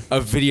and a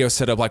video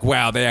set up. Like,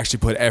 wow, they actually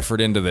put effort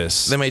into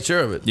this. They made sure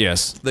of it.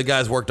 Yes, the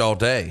guys worked all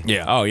day.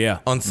 Yeah. Oh yeah.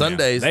 On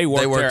Sundays, they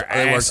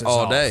worked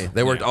all day.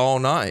 They worked all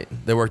night.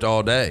 They worked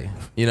all day.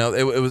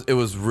 It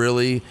was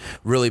really,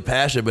 really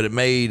passionate, but it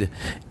made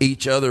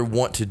each other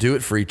want to do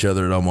it for each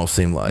other. It almost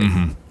seemed like.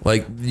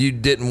 Like, you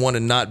didn't want to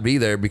not be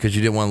there because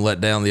you didn't want to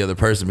let down the other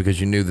person because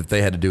you knew that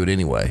they had to do it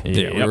anyway.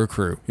 Yeah, we were a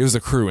crew. It was a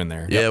crew in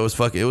there. Yeah, it was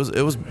fucking. It was.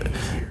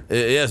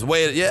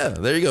 Yeah,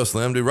 there you go,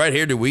 Slim. Dude, right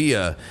here, dude.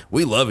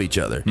 We love each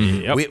other.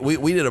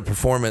 We did a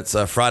performance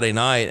Friday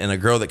night, and a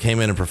girl that came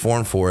in and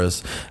performed for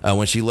us,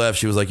 when she left,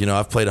 she was like,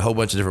 I've played a whole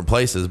bunch of different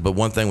places, but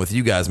one thing with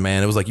you guys,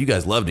 man, it was like you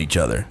guys loved each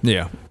other.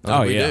 Yeah.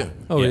 Oh yeah.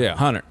 Oh yeah.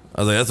 100. I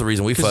was like, that's the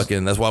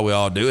reason that's why we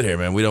all do it here,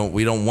 man. We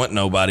don't want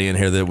nobody in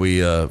here that we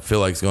feel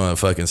like is going to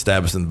fucking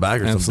stab us in the back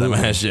or some dumb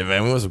ass shit,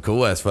 man. We want some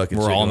cool ass fucking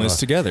shit. We're all in this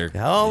together.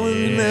 All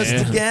in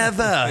this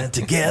together, and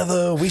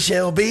together we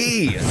shall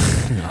be.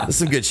 That's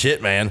some good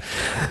shit, man.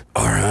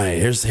 All right,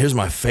 here's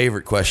my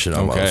favorite question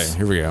almost. Okay,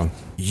 here we go.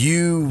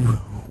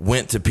 You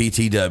went to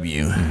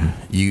PTW.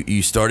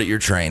 You started your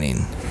training.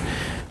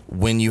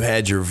 When you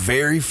had your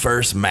very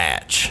first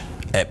match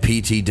at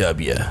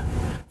PTW,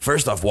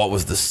 first off, what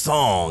was the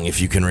song, if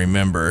you can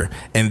remember?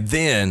 And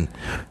then,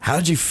 how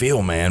did you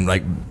feel, man?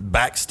 Like,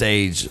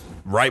 backstage,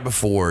 right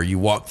before you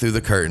walked through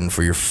the curtain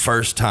for your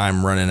first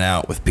time running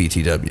out with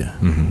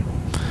PTW.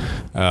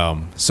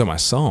 So my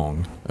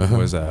song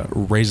was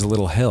Raise a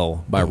Little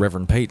Hell by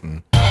Reverend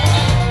Peyton.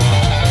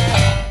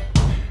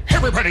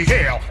 Everybody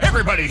hail,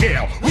 everybody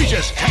hail. We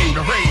just came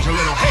to raise a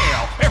little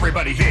hell.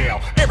 Everybody hail,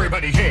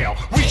 everybody hail.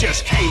 We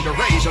just came to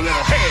raise a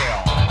little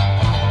hell.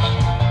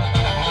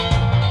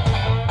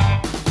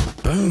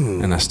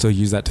 Boom. And I still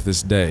use that to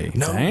this day.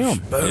 No. Damn.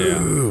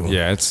 Boom.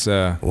 Yeah, it's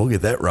we'll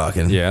get that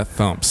rocking. Yeah, it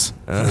thumps.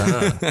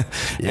 Yeah.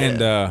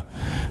 And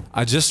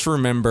I just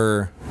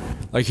remember,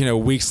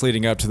 weeks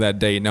leading up to that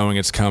date, knowing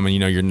it's coming.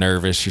 You're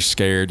nervous, you're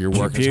scared, you're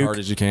working as hard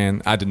as you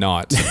can. I did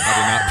not. I did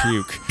not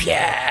puke.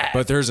 Yeah.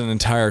 But there's an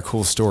entire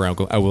cool story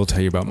I will tell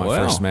you about my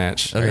first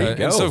match. There you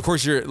go. And so of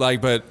course you're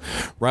like, but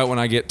right when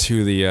I get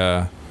to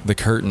the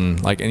curtain,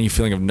 like any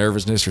feeling of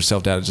nervousness or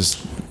self doubt,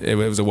 it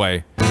was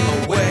away.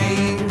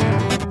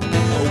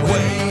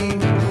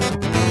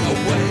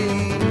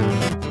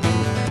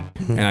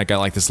 And I got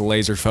like this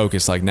laser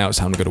focus, like now it's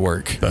time to go to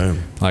work.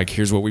 Boom. Like,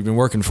 here's what we've been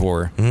working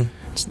for.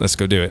 So let's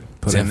go do it.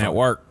 Put in that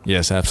work.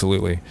 Yes,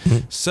 absolutely.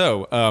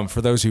 So,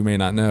 for those who may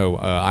not know,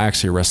 I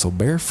actually wrestle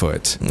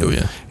barefoot. Oh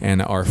yeah.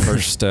 And our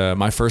first,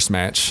 my first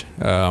match,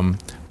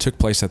 took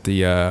place at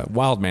the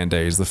Wildman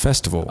Days, the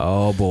festival.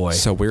 Oh boy!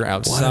 So we're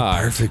outside. What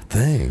a perfect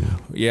thing.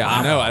 Yeah,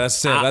 I know.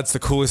 That's the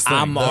coolest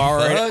thing.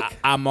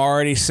 I'm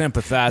already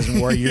sympathizing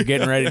where you're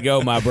getting ready to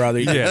go, my brother.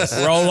 Yes.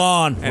 Roll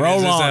on. And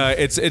Roll on.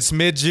 It's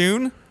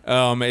mid-June.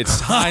 It's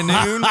high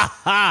noon.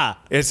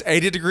 It's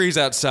 80 degrees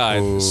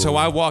outside. So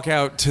I walk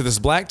out to this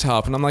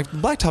blacktop, and I'm like,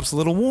 blacktop's a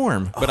little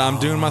warm. But I'm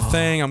doing my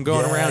thing. I'm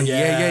going around.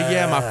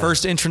 Yeah. My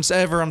first entrance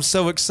ever. I'm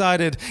so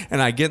excited.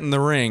 And I get in the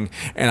ring,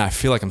 and I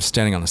feel like I'm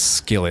standing on a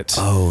skillet.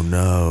 Oh,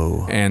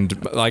 no.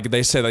 And like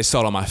they said, they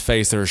saw it on my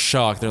face. They were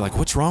shocked. They're like,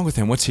 what's wrong with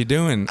him? What's he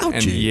doing?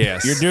 And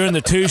yes. You're doing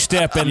the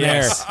two-step in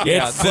Yes. there.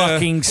 Yeah, It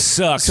fucking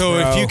sucks, So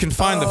bro. if you can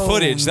find the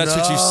footage, that's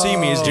what you see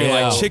me is doing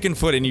Yeah. like chicken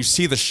foot, and you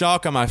see the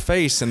shock on my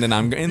face, and then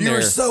I'm in there.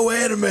 You're so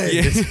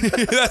animated.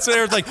 That's what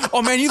everyone's like.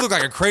 Oh man, you look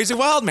like a crazy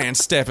wild man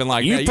stepping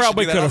like You that.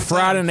 probably should do that could all have the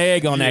fried time. an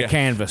egg on that Yeah.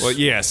 canvas. Well,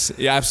 yes,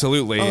 yeah,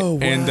 absolutely. Oh,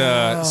 And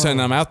so then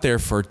I'm out there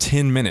for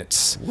 10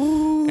 minutes,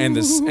 and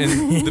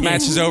the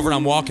match is over, and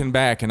I'm walking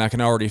back, and I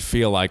can already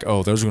feel like,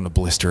 oh, those are going to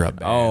blister up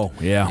bad. Oh,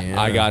 yeah.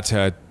 I got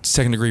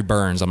second-degree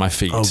burns on my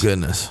feet. Oh,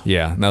 goodness.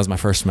 Yeah, that was my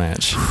first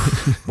match.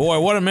 Boy,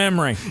 what a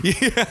memory.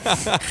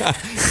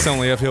 It's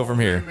only uphill from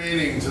here.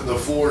 Meaning to the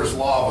floor's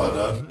lava,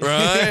 doesn't it?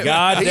 Right?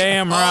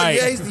 Goddamn right.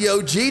 Oh, yeah, he's the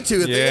OG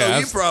to it. Yeah,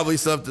 You probably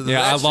something.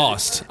 Yeah, I that shit.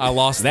 lost. I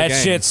lost That the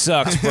game. shit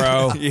sucks,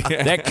 bro.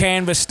 Yeah. That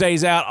canvas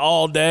stays out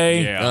all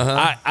day.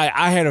 Yeah.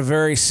 I had a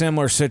very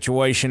similar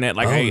situation at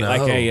like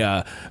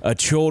a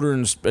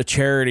children's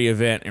charity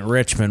event in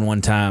Richmond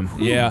one time.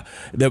 Yeah,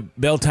 the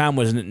bell time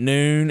was at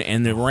noon,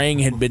 and the ring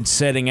had been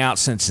setting out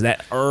since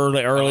that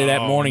early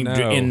that morning no.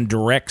 in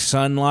direct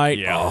sunlight.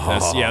 Yeah,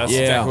 that's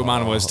exactly what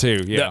mine was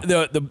too. Yeah.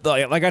 The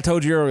like I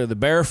told you earlier, the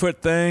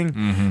barefoot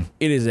thing,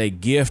 it is a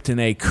gift and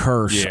a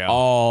curse Yeah.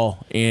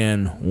 all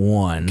in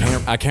one.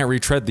 I can't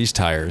retread these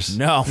tires.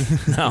 No.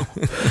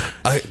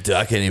 I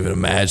can't even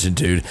imagine,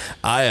 dude.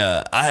 I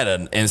had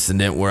an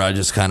incident where I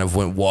just kind of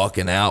went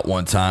walking out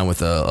one time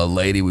with a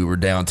lady. We were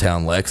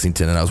downtown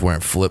Lexington, and I was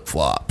wearing flip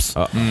flops.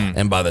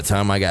 And by the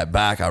time I got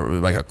back, I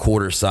was like a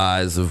quarter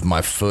size of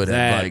my foot had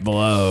That like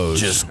blows.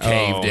 just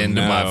caved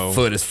into my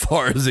foot as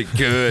far as it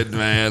could,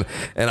 man.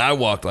 And I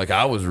walked like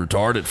I was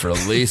retarded for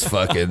at least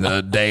fucking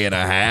a day and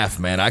a half,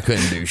 man. I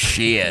couldn't do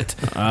shit.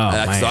 So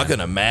I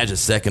couldn't imagine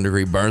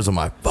second-degree burns on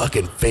my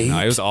fucking feet. No,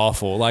 it was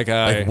awful. Like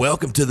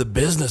welcome to the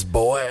business,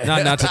 boy.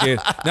 not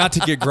to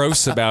get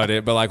gross about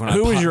it, but like when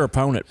Who was your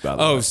opponent, by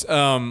the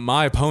way?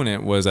 My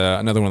opponent was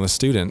another one of the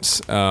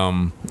students.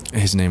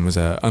 His name was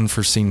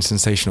Unforeseen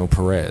Sensational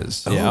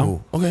Perez.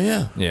 Oh, okay,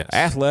 yeah. Yes.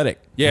 Athletic.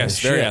 Yes,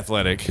 very Shit.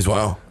 athletic. He's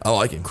wow. I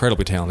like him.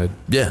 Incredibly talented.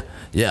 Yeah.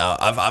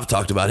 I've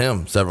talked about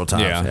him several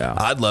times. Yeah.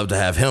 I'd love to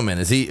have him in.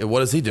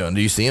 What is he doing?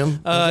 Do you see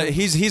him?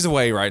 He's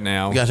away right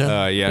now.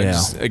 Gotcha.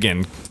 Just,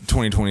 again,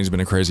 2020 has been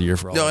a crazy year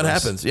for all No, of it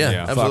us. happens.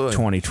 Yeah, Fuck absolutely.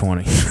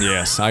 2020.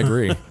 Yes, I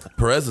agree.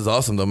 Perez is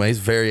awesome though, man. He's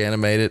very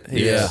animated.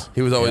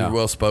 He was always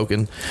well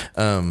spoken.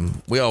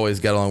 We always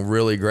got along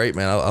really great,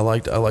 man. I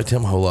liked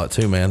him a whole lot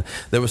too, man.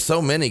 There was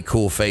so many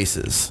cool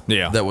faces.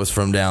 That was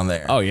from down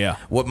there. Oh yeah.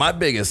 What my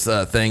biggest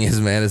thing is,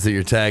 man, is that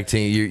your tag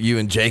team, you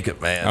and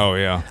Jacob, man. Oh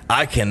yeah.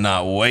 I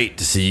cannot wait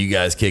to see you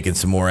guys kicking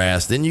some more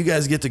ass. Didn't you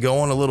guys get to go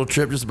on a little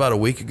trip just about a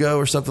week ago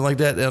or something like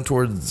that down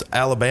towards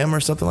Alabama or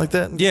something like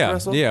that? Yeah.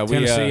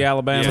 Tennessee,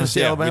 Alabama.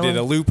 Tennessee, Alabama? We did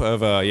a loop of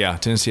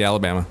Tennessee,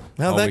 Alabama.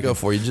 How'd that go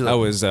for you? That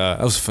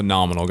was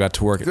phenomenal. Got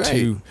to work at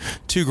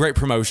two great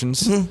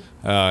promotions.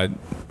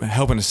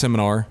 Helping a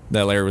seminar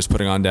that Larry was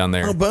putting on down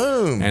there. Oh,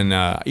 boom. And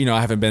I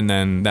haven't been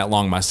then that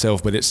long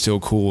myself, but it's still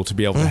cool to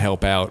be able to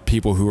help out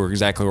people who were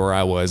exactly where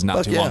I was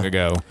not too long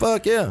ago.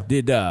 Fuck yeah.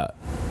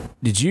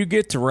 Did you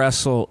get to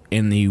wrestle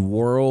in the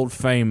world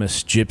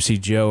famous Gypsy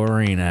Joe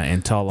Arena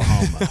in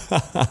Tullahoma?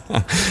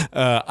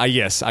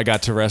 Yes, I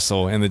got to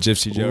wrestle in the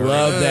Gypsy Joe.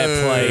 Love Arena.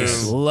 that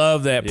place.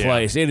 Love that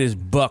place. It is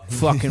buck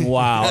fucking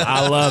wild.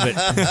 I love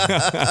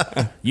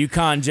it.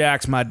 Yukon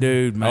Jack's my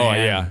dude, man. Oh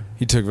yeah,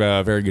 he took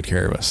very good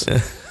care of us.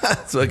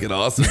 That's fucking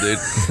awesome, dude.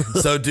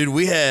 So, dude,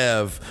 we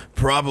have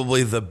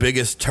probably the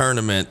biggest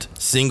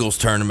singles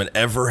tournament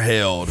ever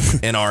held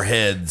in our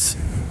heads,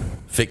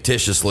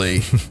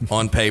 fictitiously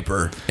on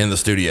paper in the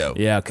studio.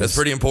 Yeah, that's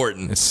pretty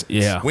important.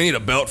 We need a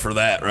belt for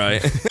that,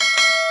 right?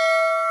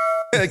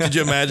 Could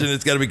you imagine?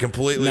 It's got to be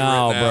completely written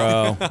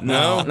out. Bro.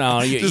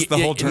 No. Just the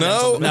whole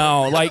tournament.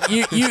 No, like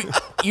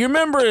you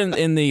remember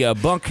in the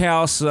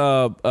bunkhouse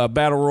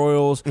battle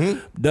royals,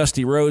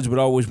 Dusty Rhodes would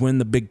always win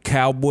the big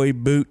cowboy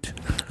boot.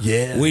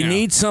 Yeah, we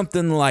need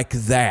something like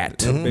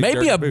that.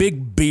 Maybe a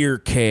big beer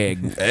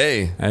keg.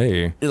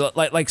 Hey,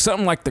 like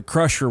something like the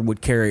Crusher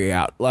would carry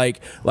out,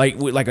 like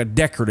a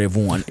decorative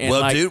one. And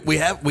well, dude, we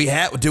have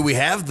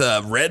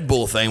the Red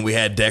Bull thing we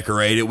had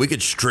decorated. We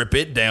could strip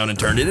it down and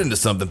turn it into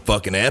something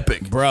fucking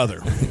epic,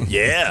 brother.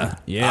 Yeah,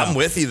 I'm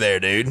with you there,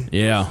 dude.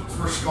 Yeah.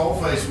 For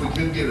Skullface, we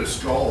could get a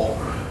skull,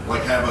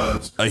 like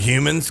have a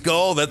human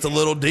skull. That's a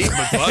little deep,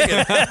 but fuck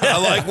it. I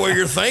like where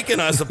you're thinking.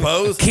 I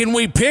suppose. Can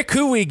we pick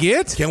who we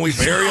get? Can we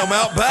bury them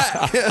out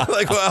back?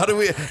 Like, well,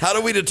 how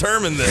do we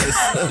determine this?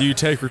 Do you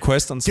take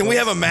requests on? Can we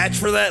have a match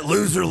for that?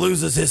 Loser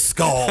loses his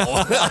skull.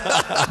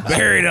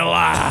 Buried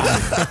alive.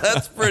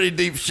 That's pretty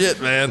deep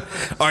shit, man.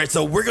 All right,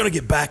 so we're gonna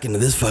get back into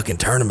this fucking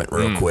tournament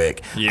real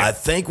quick. Yeah. I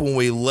think when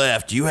we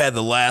left, you had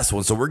the last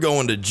one, so we're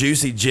going to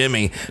Juicy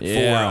Jimmy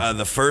for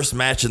the first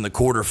match in the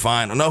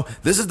quarterfinal. No,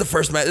 this is the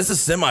first match. This is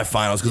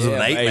semifinals because of an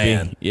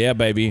 8-man. Yeah,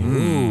 baby.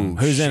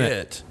 Who's in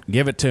it?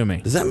 Give it to me.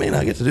 Does that mean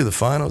I get to do the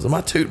finals? Am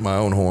I tooting my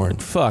own horn?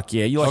 Fuck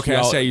yeah. You like Okay,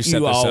 I say you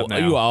set this up now.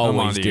 You I'm always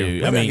on to do.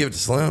 you. I mean, give it to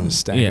Slim.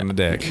 Stacking the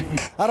deck.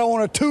 I don't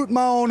want to toot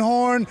my own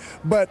horn,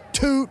 but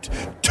toot.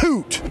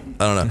 I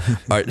don't know.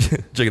 All right,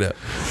 check it out.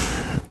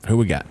 Who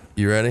we got?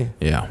 You ready?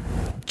 Yeah.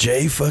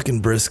 Jay fucking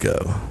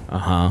Briscoe.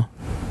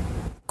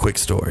 Quick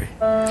story.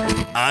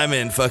 I'm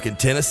in fucking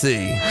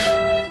Tennessee.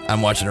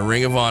 I'm watching a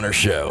Ring of Honor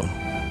show.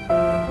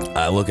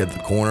 I look at the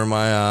corner of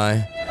my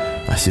eye.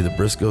 I see the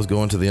Briscoes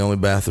going to the only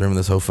bathroom in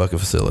this whole fucking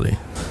facility.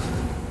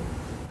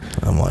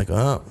 I'm like,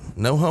 oh,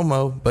 no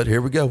homo, but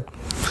here we go.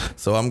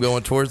 So I'm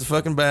going towards the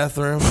fucking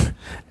bathroom,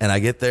 and I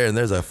get there, and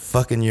there's a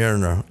fucking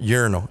urinal.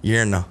 There's a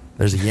urinal.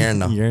 There's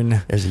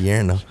a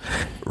urinal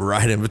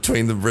right in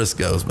between the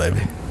Briscoes,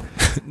 baby.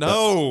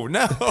 No.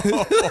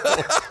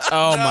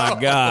 Oh my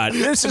God.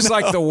 This is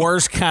like the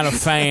worst kind of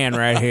fan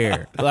right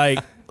here. Like,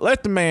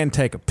 let the man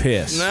take a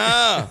piss.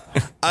 No,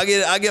 I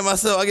get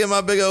my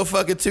big old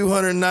fucking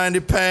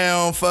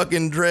 290-pound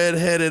fucking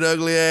dread-headed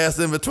ugly ass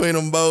in between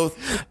them both.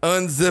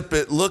 Unzip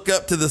it, look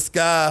up to the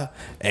sky,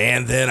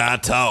 and then I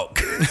talk.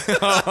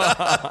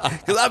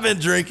 Because I've been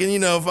drinking, you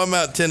know. If I'm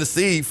out in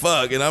Tennessee,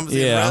 and I'm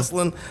seeing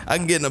wrestling, I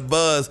can get in a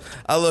buzz.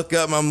 I look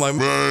up and I'm like,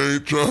 man,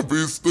 ain't trying to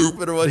be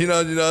stupid or what, you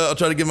know. I'll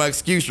try to get my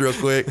excuse real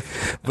quick.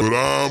 But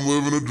I'm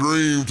living a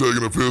dream,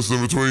 taking a piss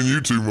in between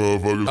you two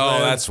motherfuckers. Oh,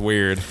 that's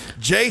weird.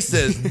 Jay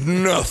says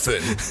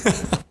nothing.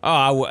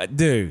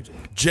 Dude.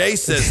 Jay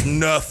says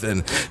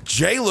nothing.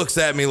 Jay looks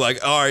at me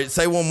like, all right,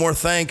 say one more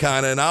thing,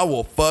 kind of, and I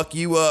will fuck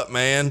you up,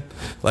 man.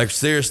 Like,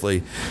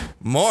 seriously.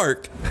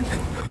 Mark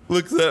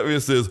looks at me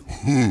and says,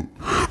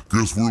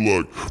 guess we're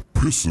like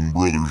pissing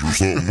brothers or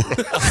something.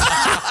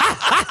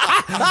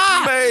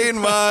 made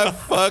my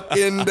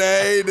fucking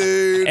day,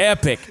 dude.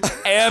 Epic.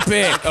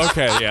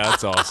 Okay, yeah,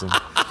 that's awesome.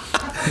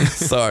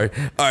 Sorry.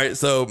 All right,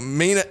 so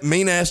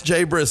mean ass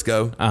Jay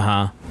Briscoe.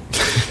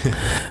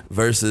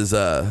 Versus,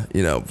 what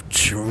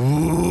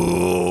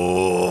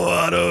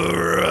a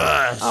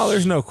rush. Oh,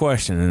 there's no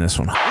question in this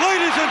one.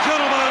 Ladies and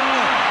gentlemen,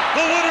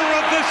 the winner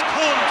of this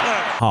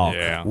contest. Hawk.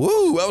 Yeah.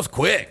 Woo, that was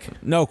quick.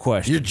 No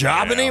question. You're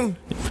jobbing him?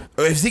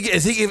 Or is he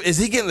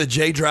getting the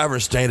J driver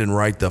standing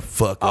right the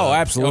fuck up? Oh,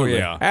 absolutely. Oh,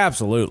 yeah.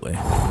 Absolutely.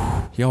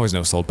 He always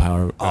knows sold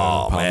power.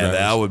 Oh, power man, drivers.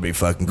 that would be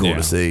fucking cool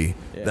to see.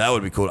 Yeah. That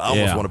would be cool. I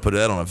almost want to put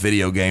that on a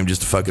video game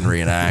just to fucking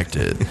reenact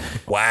it.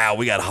 Wow,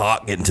 we got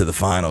Hawk getting to the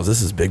finals.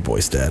 This is big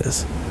boy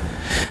status.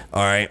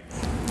 All right,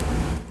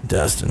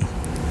 Dustin.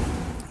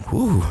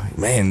 Whew,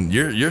 man,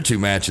 your two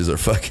matches are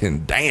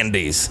fucking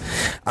dandies.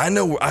 I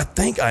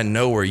think I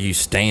know where you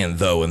stand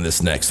though in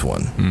this next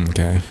one.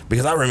 Okay.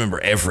 Because I remember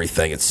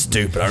everything. It's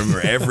stupid. I remember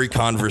every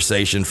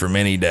conversation from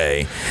any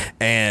day.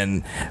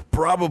 And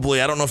probably,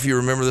 I don't know if you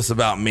remember this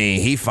about me,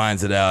 he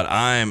finds it out,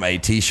 I'm a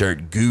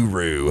t-shirt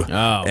guru.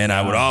 And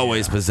I would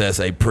always possess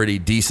a pretty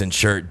decent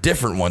shirt.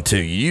 Different one too.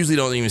 You usually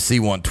don't even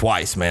see one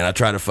twice, man. I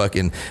try to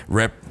fucking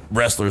rep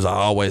wrestlers I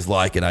always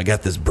like, and I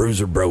got this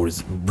Bruiser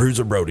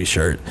Brody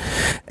shirt.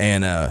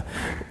 And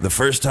the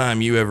first time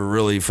you ever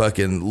really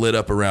fucking lit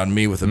up around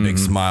me with a big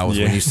smile was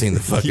when you seen the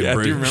fucking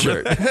Bruiser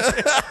shirt.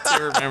 I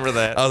do remember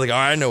that. I was like, all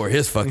right, I know where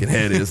his fucking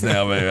head is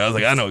now, baby. I was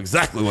like, I know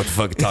exactly what to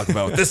fucking talk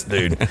about with this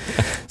dude.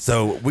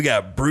 So we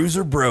got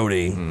Bruiser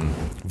Brody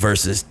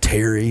versus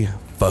Terry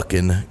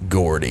fucking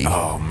Gordy.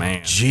 Oh,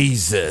 man.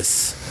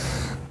 Jesus.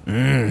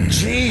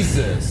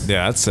 Jesus.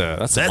 Yeah, that's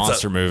a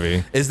monster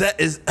movie.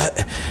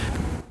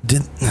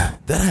 Did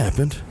that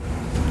happened?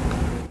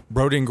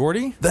 Brody and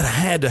Gordy? That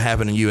had to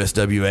happen in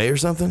USWA or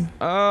something?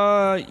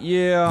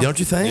 Yeah. Don't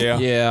you think?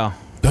 Yeah.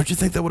 Don't you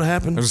think that would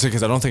have happened? I was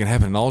because I don't think it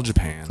happened in all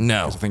Japan.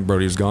 No. I think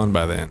Brody was gone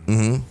by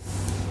then.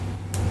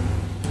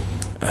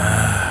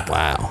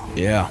 Wow.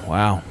 Yeah,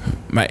 wow.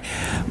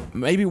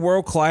 Maybe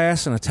world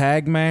class in a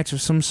tag match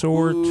of some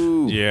sort.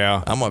 Ooh.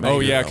 Yeah.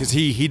 Because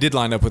he did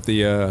line up with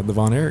the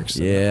Von Erichs.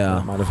 Yeah.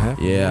 That might have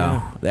happened.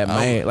 Yeah. That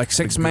may like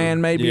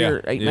 6-man maybe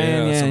or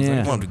 8-man.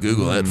 I want to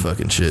Google that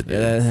fucking shit.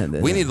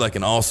 Dude. We need like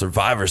an all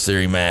Survivor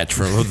Series match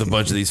with a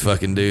bunch of these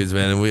fucking dudes,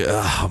 man.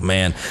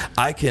 And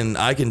I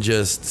can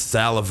just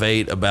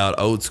salivate about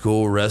old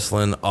school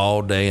wrestling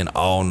all day and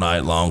all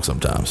night long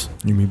sometimes.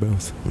 You and me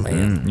both.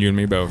 Man. You and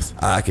me both.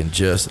 I can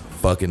just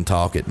fucking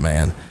talk it,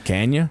 man.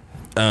 Can you?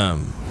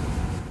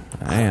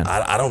 Man.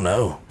 I don't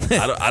know.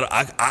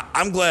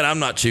 I'm glad I'm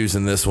not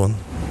choosing this one.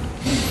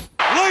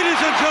 Ladies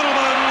and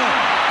gentlemen,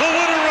 the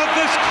winner of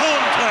this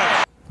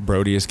contest.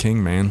 Brody is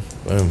king, man.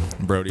 Boom.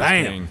 Brody is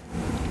king.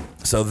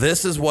 So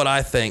this is what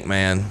I think,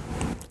 man.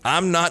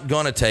 I'm not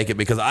going to take it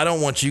because I don't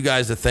want you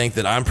guys to think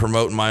that I'm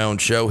promoting my own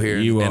show here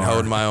and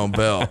holding my own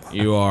belt.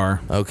 You are.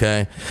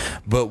 Okay.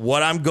 But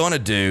what I'm going to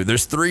do,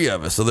 there's 3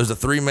 of us, so there's a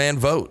 3-man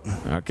vote.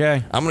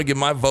 Okay. I'm going to give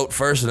my vote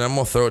first, and then I'm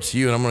going to throw it to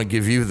you, and I'm going to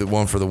give you the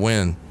one for the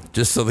win.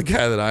 Just so the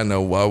guy that I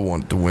know I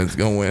want to win is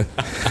going to win.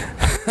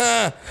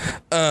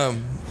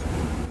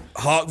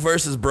 Hawk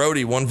versus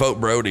Brody. 1 vote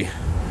Brody.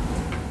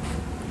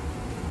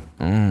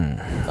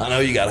 I know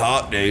you got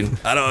Hawk, dude.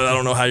 I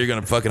don't know how you're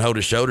gonna fucking hold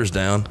his shoulders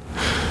down.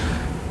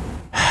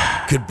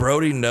 Could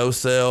Brody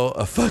no-sell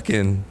a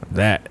fucking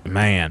that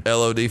man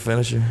LOD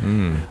finisher?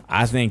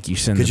 I think you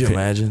send. Could you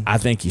imagine? I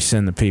think you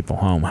send the people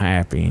home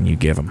happy, and you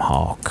give them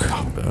Hawk.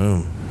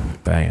 Boom,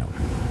 bam.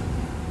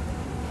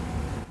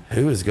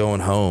 Who is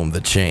going home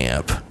the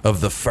champ of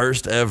the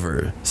first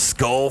ever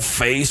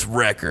Skullface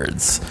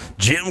Records?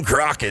 Jim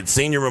Crockett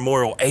Senior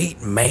Memorial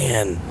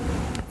 8-man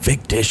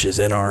Big Dishes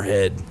in our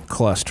head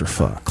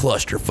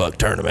clusterfuck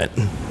tournament.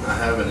 I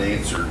have an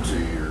answer to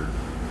your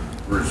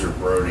Bruiser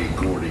Brody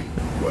Gordy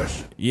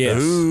question.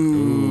 Yes.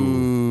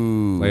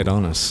 Ooh. Lay it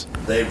on us.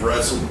 They've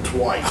wrestled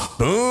twice.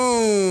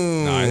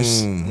 Boom.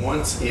 Nice.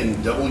 Once in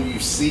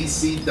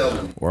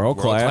WCCW. World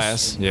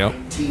class. Yep.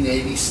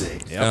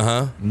 1986.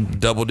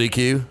 Double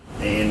DQ.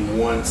 And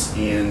once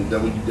in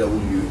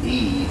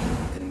WWE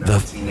in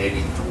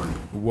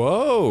 1983.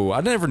 Whoa.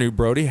 I never knew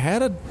Brody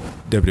had a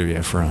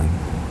WWF run.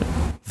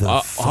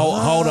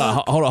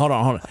 Hold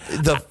on.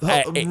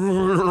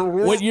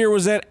 What year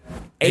was that?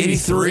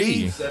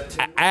 83.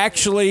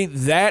 Actually,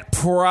 that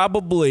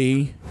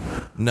probably.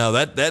 No,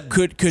 that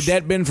could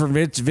that been for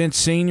Vince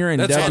Senior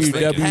and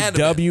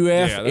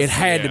WWF? It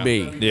had to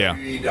be. Yeah.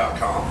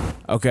 WWE.com.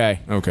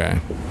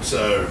 Okay.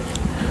 So.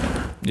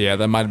 Yeah,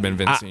 that might have been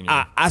Vince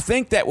Senior. I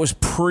think that was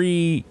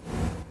pre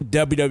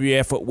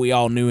WWF, what we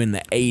all knew in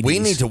the 80s. We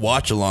need to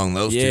watch along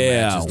those two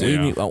matches,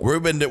 dude.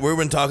 We've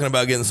been talking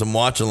about getting some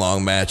watch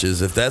along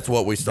matches. If that's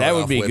what we start that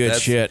would off be with, good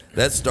shit.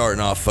 That's starting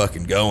off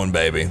fucking going,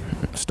 baby.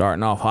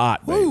 Starting off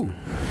hot, baby. Woo.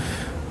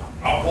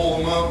 I'll pull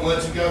them up and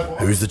let you go.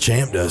 Who's the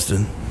champ,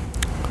 Dustin?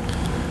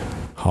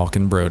 Hawk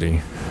and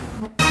Brody.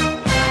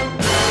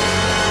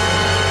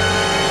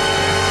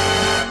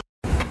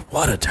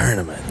 What a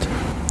tournament.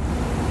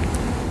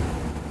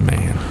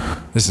 Man.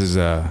 This is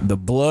the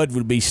blood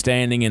would be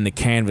standing in the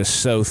canvas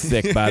so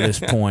thick by this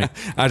point.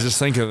 I just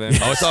think of them.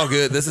 Oh, it's all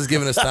good. This is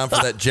giving us time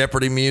for that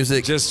Jeopardy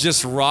music.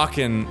 Just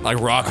rocking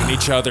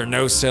each other,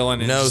 no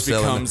selling, and it just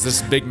becomes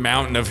this big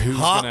mountain of who's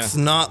Hawk's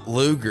not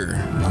Luger.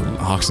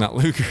 Hawk's not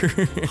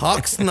Luger.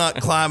 Hawk's not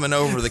climbing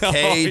over the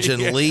cage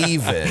and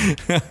leave it.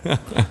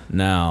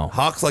 No.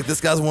 Hawk's like,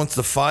 this guy wants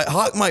to fight.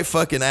 Hawk might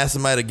fucking ask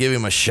somebody to give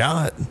him a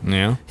shot.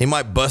 Yeah. He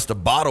might bust a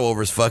bottle over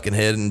his fucking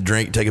head and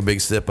take a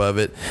big sip of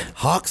it.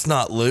 Hawk's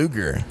not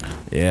Luger.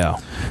 Yeah.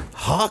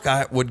 Hawk,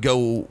 I would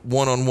go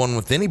one-on-one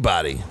with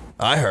anybody,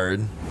 I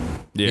heard.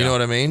 Yeah. You know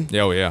what I mean?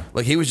 Oh, yeah.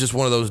 Like, he was just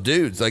one of those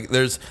dudes. Like,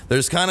 there's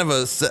kind of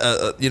there's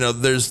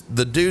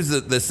the dudes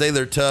that say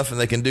they're tough and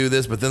they can do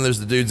this, but then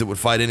there's the dudes that would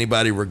fight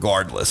anybody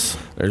regardless.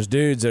 There's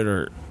dudes that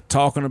are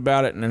talking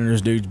about it, and then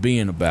there's dudes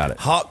being about it.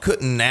 Hawk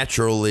couldn't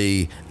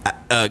naturally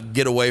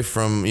get away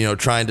from,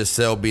 trying to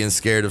sell being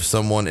scared of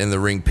someone in the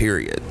ring,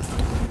 period.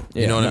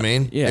 You know what I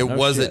mean? Yeah, it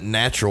wasn't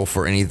natural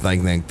for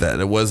anything like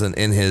that. It wasn't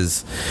in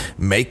his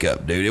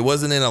makeup, dude. It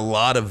wasn't in a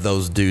lot of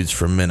those dudes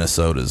from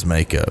Minnesota's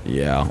makeup.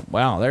 Yeah.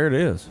 Wow, there it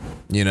is.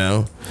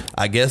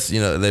 I guess,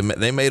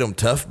 they made them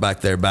tough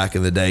back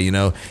in the day,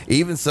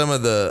 Even some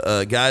of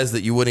the guys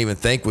that you wouldn't even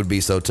think would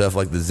be so tough,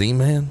 like the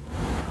Z-Man.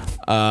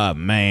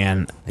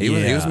 Man. He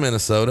was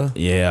Minnesota.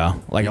 Yeah.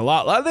 Like a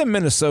lot of them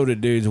Minnesota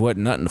dudes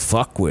wasn't nothing to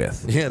fuck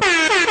with. Yeah.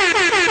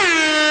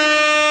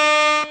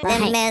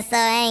 Minnesota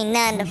ain't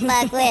nothing to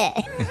fuck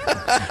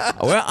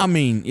with. Well, I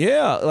mean,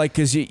 yeah, like,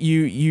 because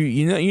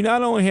you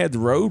not only had the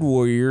Road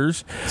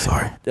Warriors.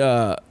 Sorry.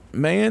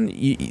 Man,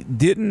 you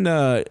didn't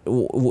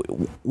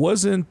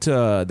wasn't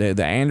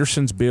the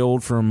Andersons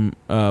build from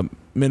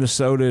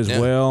Minnesota as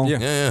well?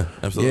 Yeah,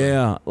 absolutely.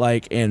 Yeah,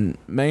 like, and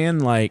man,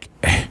 like,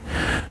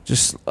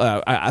 just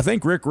I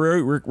think Rick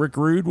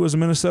Rude was a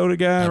Minnesota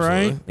guy,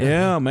 absolutely. right?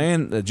 Yeah,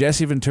 man,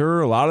 Jesse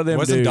Ventura, a lot of them.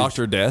 Wasn't dudes.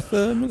 Dr. Death?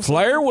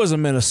 Flair was a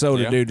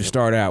Minnesota dude to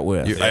start out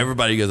with.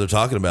 Everybody you guys are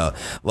talking about,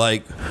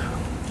 like.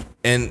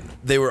 And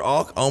they were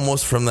all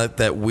almost from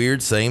that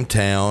weird same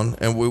town.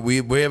 And we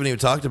haven't even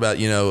talked about,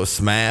 a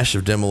Smash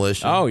of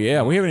Demolition. Oh,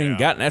 yeah. We haven't even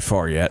gotten that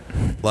far yet.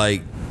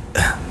 Like,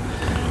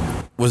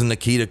 was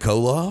Nikita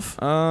Koloff?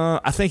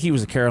 I think he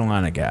was a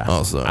Carolina guy.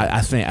 Oh, sorry. I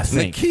think.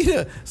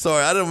 Nikita,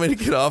 sorry, I don't mean to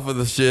get off of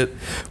the shit.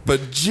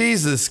 But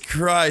Jesus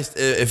Christ,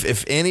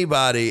 if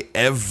anybody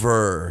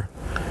ever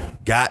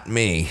got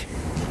me,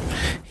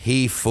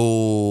 he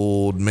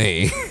fooled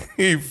me.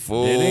 He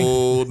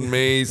fooled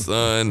me,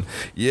 son.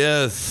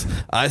 Yes.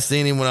 I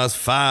seen him when I was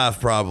 5,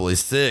 probably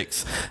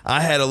 6. I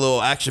had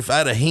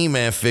a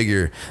He-Man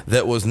figure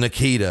that was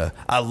Nikita.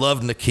 I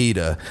loved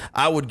Nikita.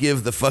 I would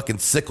give the fucking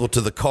sickle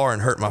to the car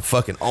and hurt my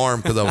fucking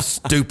arm because I was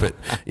stupid.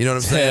 You know what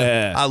I'm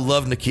saying? I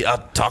love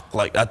Nikita.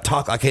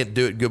 I can't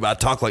do it good, but I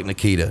talk like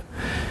Nikita.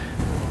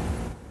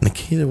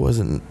 Nikita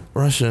wasn't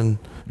Russian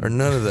or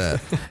none of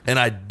that. And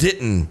I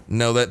didn't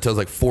know that till I was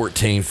like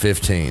 14,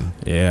 15.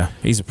 Yeah,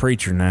 he's a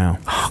preacher now.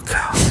 Oh,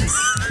 God.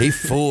 He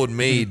fooled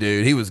me,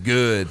 dude. He was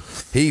good.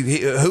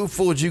 Who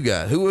fooled you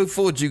guys? Who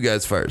fooled you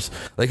guys first?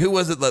 Like, who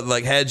was it that,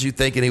 like, had you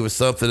thinking he was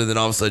something, and then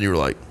all of a sudden you were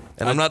like,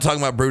 And I'm not talking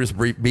about Brutus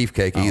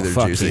Beefcake either,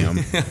 fuck Juicy. him.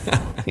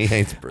 He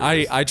hates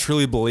Brutus. I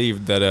truly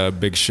believed that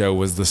Big Show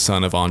was the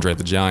son of Andre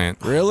the Giant.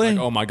 Really? Like,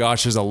 oh my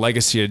gosh, there's a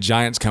legacy of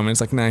giants coming.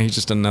 It's like, nah, he's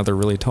just another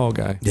really tall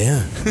guy.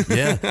 Yeah.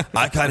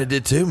 I kind of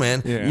did too,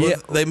 man. Yeah.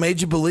 Look, they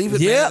made you believe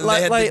it. Yeah,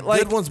 man. They had the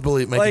good ones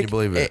making you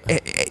believe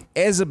it.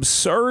 As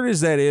absurd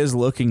as that is,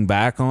 looking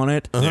back on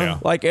it,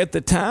 like at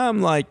the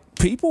time, like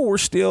people were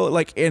still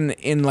like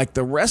in like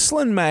the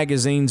wrestling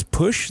magazines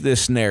push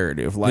this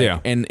narrative,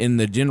 like and in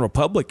the general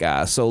public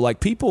eye. So like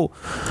people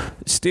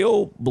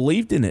still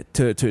believed in it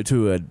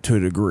to a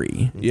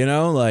degree, you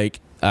know, like.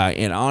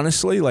 And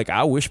honestly, like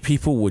I wish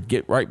people would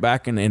get right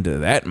back into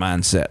that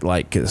mindset,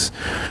 like, because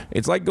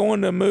it's like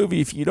going to a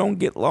movie. If you don't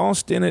get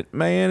lost in it,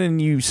 man,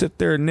 and you sit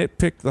there and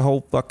nitpick the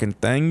whole fucking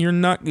thing, you're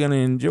not gonna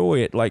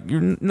enjoy it. Like,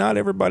 you're not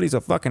everybody's a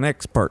fucking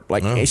expert.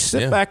 Like,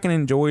 sit back and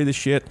enjoy the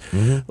shit,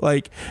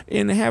 like,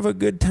 and have a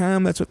good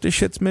time. That's what this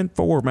shit's meant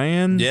for,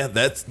 man. Yeah,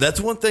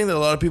 that's one thing that a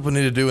lot of people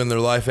need to do in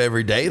their life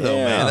every day, though,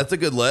 man. That's a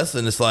good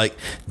lesson. It's like,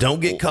 don't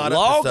get caught up.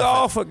 Log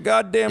off of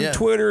goddamn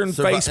Twitter and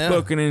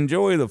Facebook and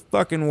enjoy the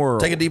fucking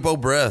world. Take a deep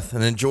old breath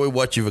and enjoy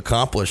what you've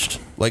accomplished.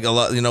 Like a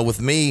lot, you know, with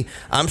me,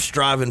 I'm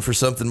striving for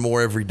something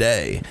more every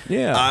day.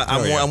 Yeah,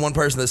 I'm one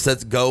person that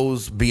sets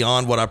goals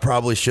beyond what I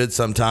probably should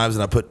sometimes,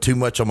 and I put too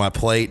much on my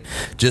plate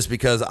just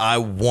because I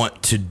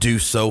want to do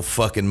so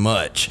fucking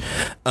much.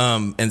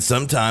 And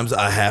sometimes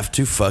I have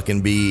to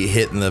fucking be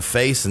hit in the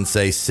face and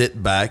say,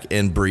 sit back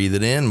and breathe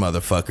it in,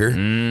 motherfucker.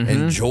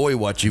 Enjoy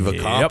what you've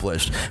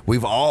accomplished.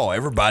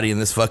 Everybody in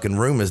this fucking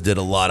room has did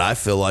a lot, I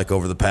feel like,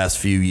 over the past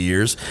few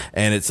years,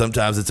 and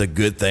sometimes it's a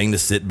good thing to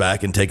sit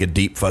back and take a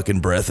deep fucking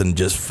breath and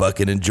just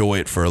fucking enjoy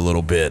it for a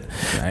little bit.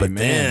 But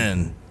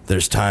then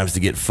there's times to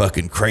get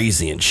fucking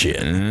crazy and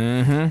shit.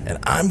 And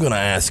I'm gonna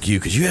ask you,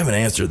 because you haven't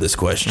answered this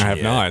question. I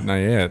have not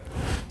yet.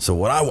 So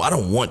what I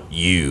don't want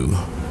you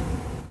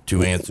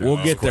to answer.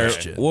 We'll get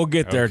question. there. We'll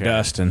get there,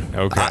 Dustin.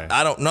 Okay.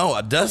 I don't know.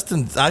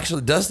 Dustin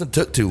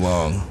took too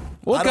long.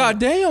 Well,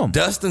 goddamn.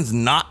 Dustin's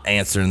not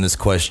answering this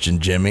question,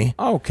 Jimmy.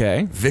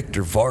 Okay.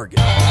 Victor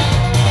Vargas.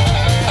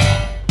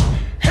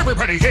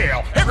 Everybody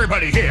hail,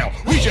 everybody hail.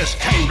 We just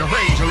came to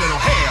raise a little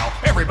hell.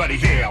 Everybody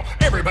hail,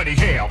 everybody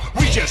hail.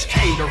 We just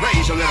came to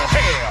raise a little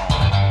hell.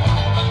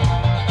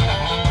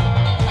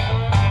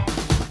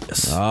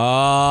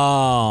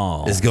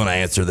 Is going to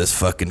answer this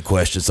fucking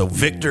question. So,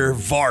 Victor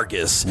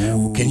Vargas,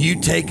 can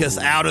you take us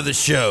out of the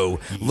show?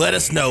 Let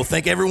us know.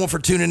 Thank everyone for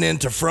tuning in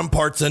to From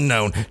Parts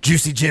Unknown.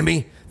 Juicy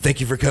Jimmy, thank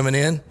you for coming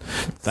in.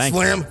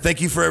 Slim,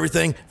 thank you for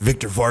everything.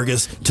 Victor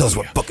Vargas, tell us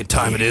what fucking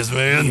time it is,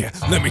 man. Yeah,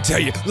 let me tell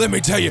you,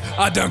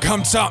 I done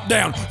come top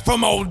down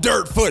from old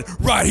Dirtfoot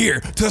right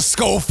here to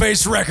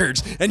Skullface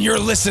Records, and you're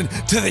listening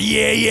to the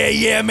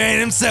yeah man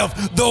himself,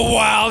 the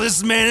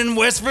wildest man in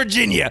West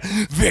Virginia,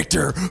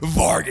 Victor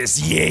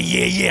Vargas.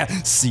 Yeah.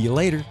 See you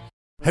later.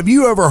 Have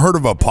you ever heard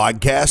of a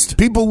podcast?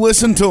 People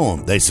listen to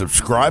them. They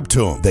subscribe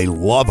to them. They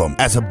love them.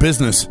 As a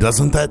business,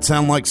 doesn't that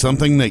sound like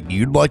something that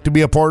you'd like to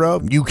be a part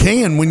of? You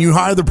can when you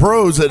hire the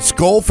pros at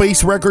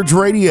Skullface Records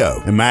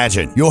Radio.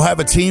 Imagine, you'll have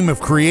a team of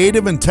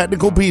creative and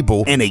technical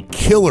people and a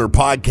killer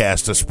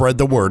podcast to spread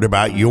the word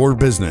about your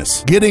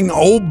business. Getting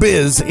old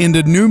biz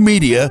into new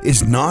media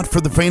is not for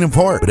the faint of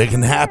heart, but it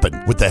can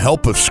happen with the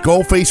help of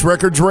Skullface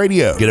Records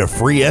Radio. Get a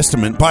free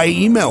estimate by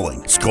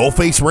emailing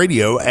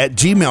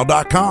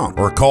skullfaceradio@gmail.com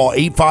or call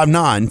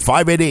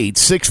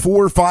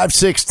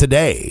 859-588-6456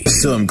 today.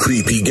 Some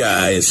creepy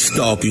guy is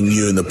stalking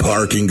you in the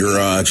parking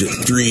garage at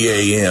 3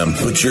 a.m.,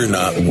 but you're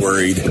not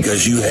worried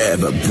because you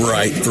have a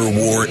Bright for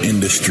War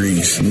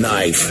Industries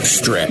knife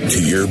strapped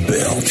to your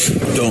belt.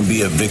 Don't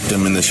be a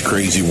victim in this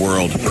crazy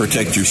world.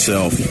 Protect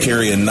yourself.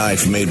 Carry a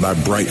knife made by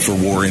Bright for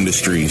War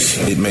Industries.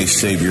 It may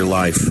save your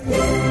life.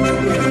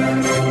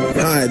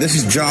 Hi, this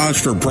is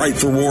Josh for Bright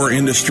for War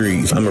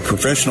Industries. I'm a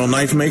professional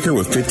knife maker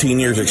with 15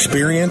 years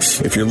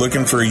experience. If you're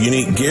looking for a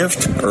unique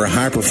gift or a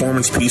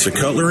high-performance piece of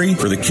cutlery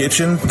for the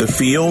kitchen, the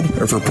field,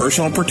 or for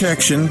personal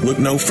protection, look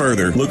no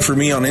further. Look for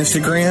me on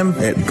Instagram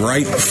at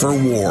Bright for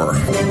War.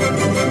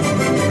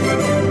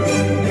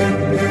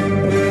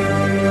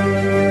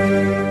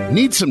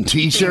 Need some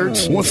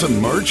t-shirts? Want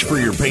some merch for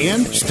your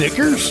band?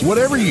 Stickers?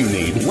 Whatever you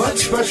need, let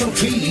Special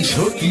Tees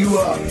hook you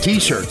up.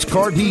 T-shirts,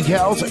 car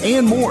decals,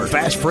 and more.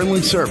 Fast,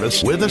 friendly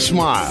service with a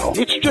smile.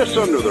 It's just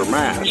under their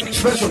mask.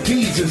 Special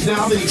Tees is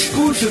now the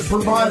exclusive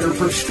provider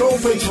for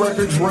Skullface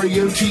Records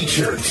Radio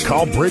t-shirts.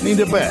 Call Brittany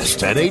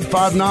DeBest at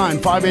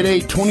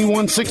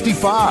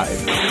 859-588-2165.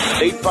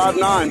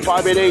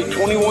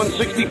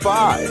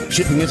 859-588-2165.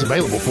 Shipping is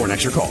available for an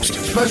extra cost.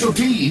 Special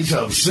Tees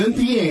of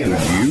Cynthiana.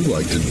 Would you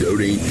like to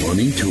donate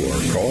money to our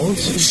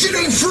cause? Shit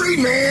ain't free,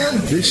 man.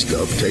 This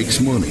stuff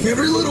takes money.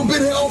 Every little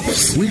bit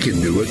helps. We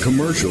can do a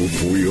commercial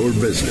for your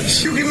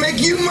business. You can make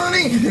you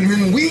money, and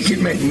then we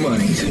can make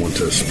money. Want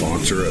to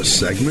sponsor sponsor a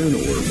segment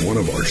or one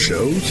of our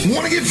shows?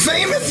 Want to get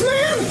famous,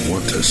 man?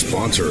 Want to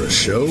sponsor a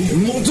show?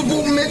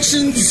 Multiple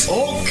mentions,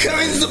 all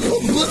kinds of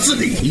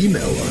publicity.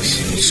 Email us,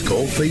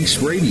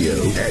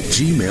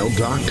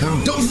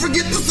 skullfaceradio@gmail.com. Don't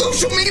forget the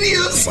social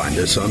medias. Find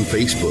us on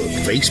Facebook,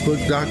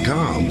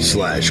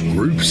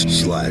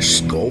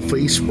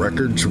 facebook.com/groups/Skullface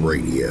Records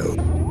Radio.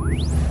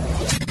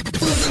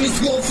 Listen to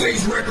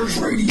Skullface Records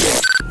Radio.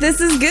 This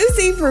is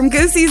Goosey from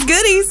Goosey's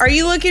Goodies. Are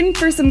you looking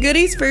for some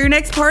goodies for your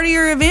next party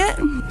or event?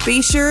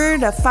 Be sure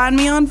to find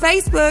me on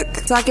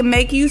Facebook so I can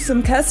make you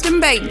some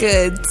custom baked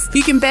goods.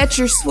 You can bet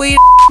your sweet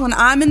when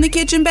I'm in the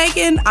kitchen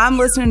baking, I'm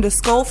listening to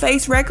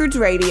Skullface Records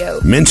Radio.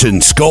 Mention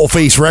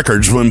Skullface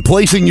Records when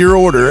placing your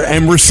order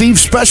and receive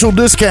special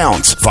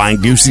discounts.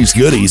 Find Goosey's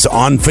Goodies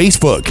on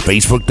Facebook,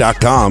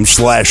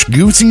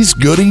 facebook.com/Goosey's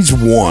Goodies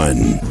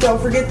 1.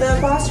 Don't forget the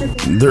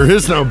apostrophe. There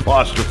is no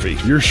apostrophe.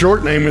 Your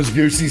short name is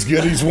Goosey's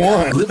Goodies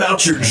 1. Live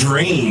out your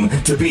dream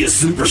to be a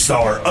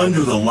superstar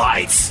under the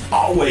lights.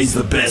 Always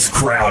the best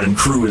crowd and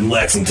crew in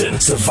Lexington.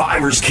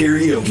 Survivors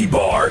Karaoke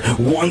Bar,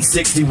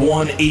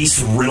 161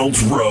 East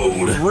Reynolds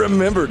Road.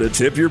 Remember to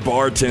tip your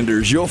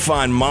bartenders. You'll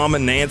find Mama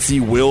Nancy,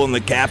 Will, and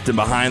the captain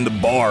behind the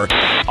bar.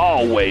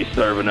 Always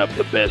serving up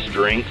the best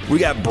drinks. We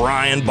got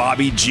Brian,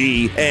 Bobby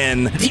G,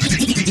 and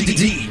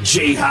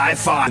DJ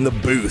Hi-Fi in the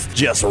booth,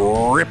 just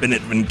ripping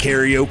it in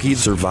karaoke.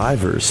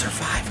 Survivors.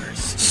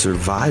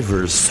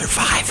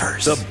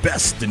 The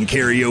best in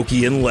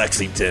karaoke in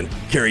Lexington.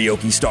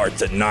 Karaoke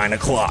starts at 9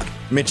 o'clock.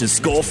 Mention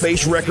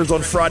Skullface Records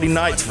on Friday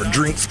nights for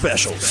drink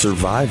specials.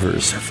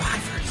 Survivors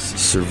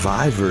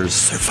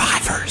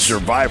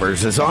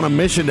is on a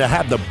mission to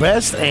have the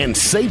best and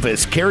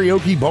safest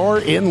karaoke bar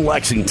in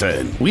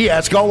Lexington. We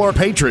ask all our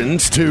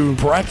patrons to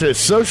practice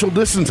social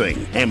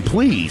distancing and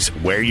please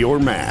wear your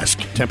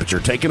mask. Temperature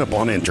taken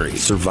upon entry.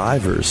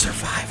 Survivors.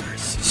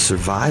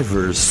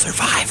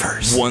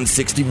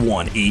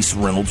 161 East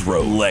Reynolds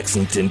Road,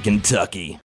 Lexington, Kentucky.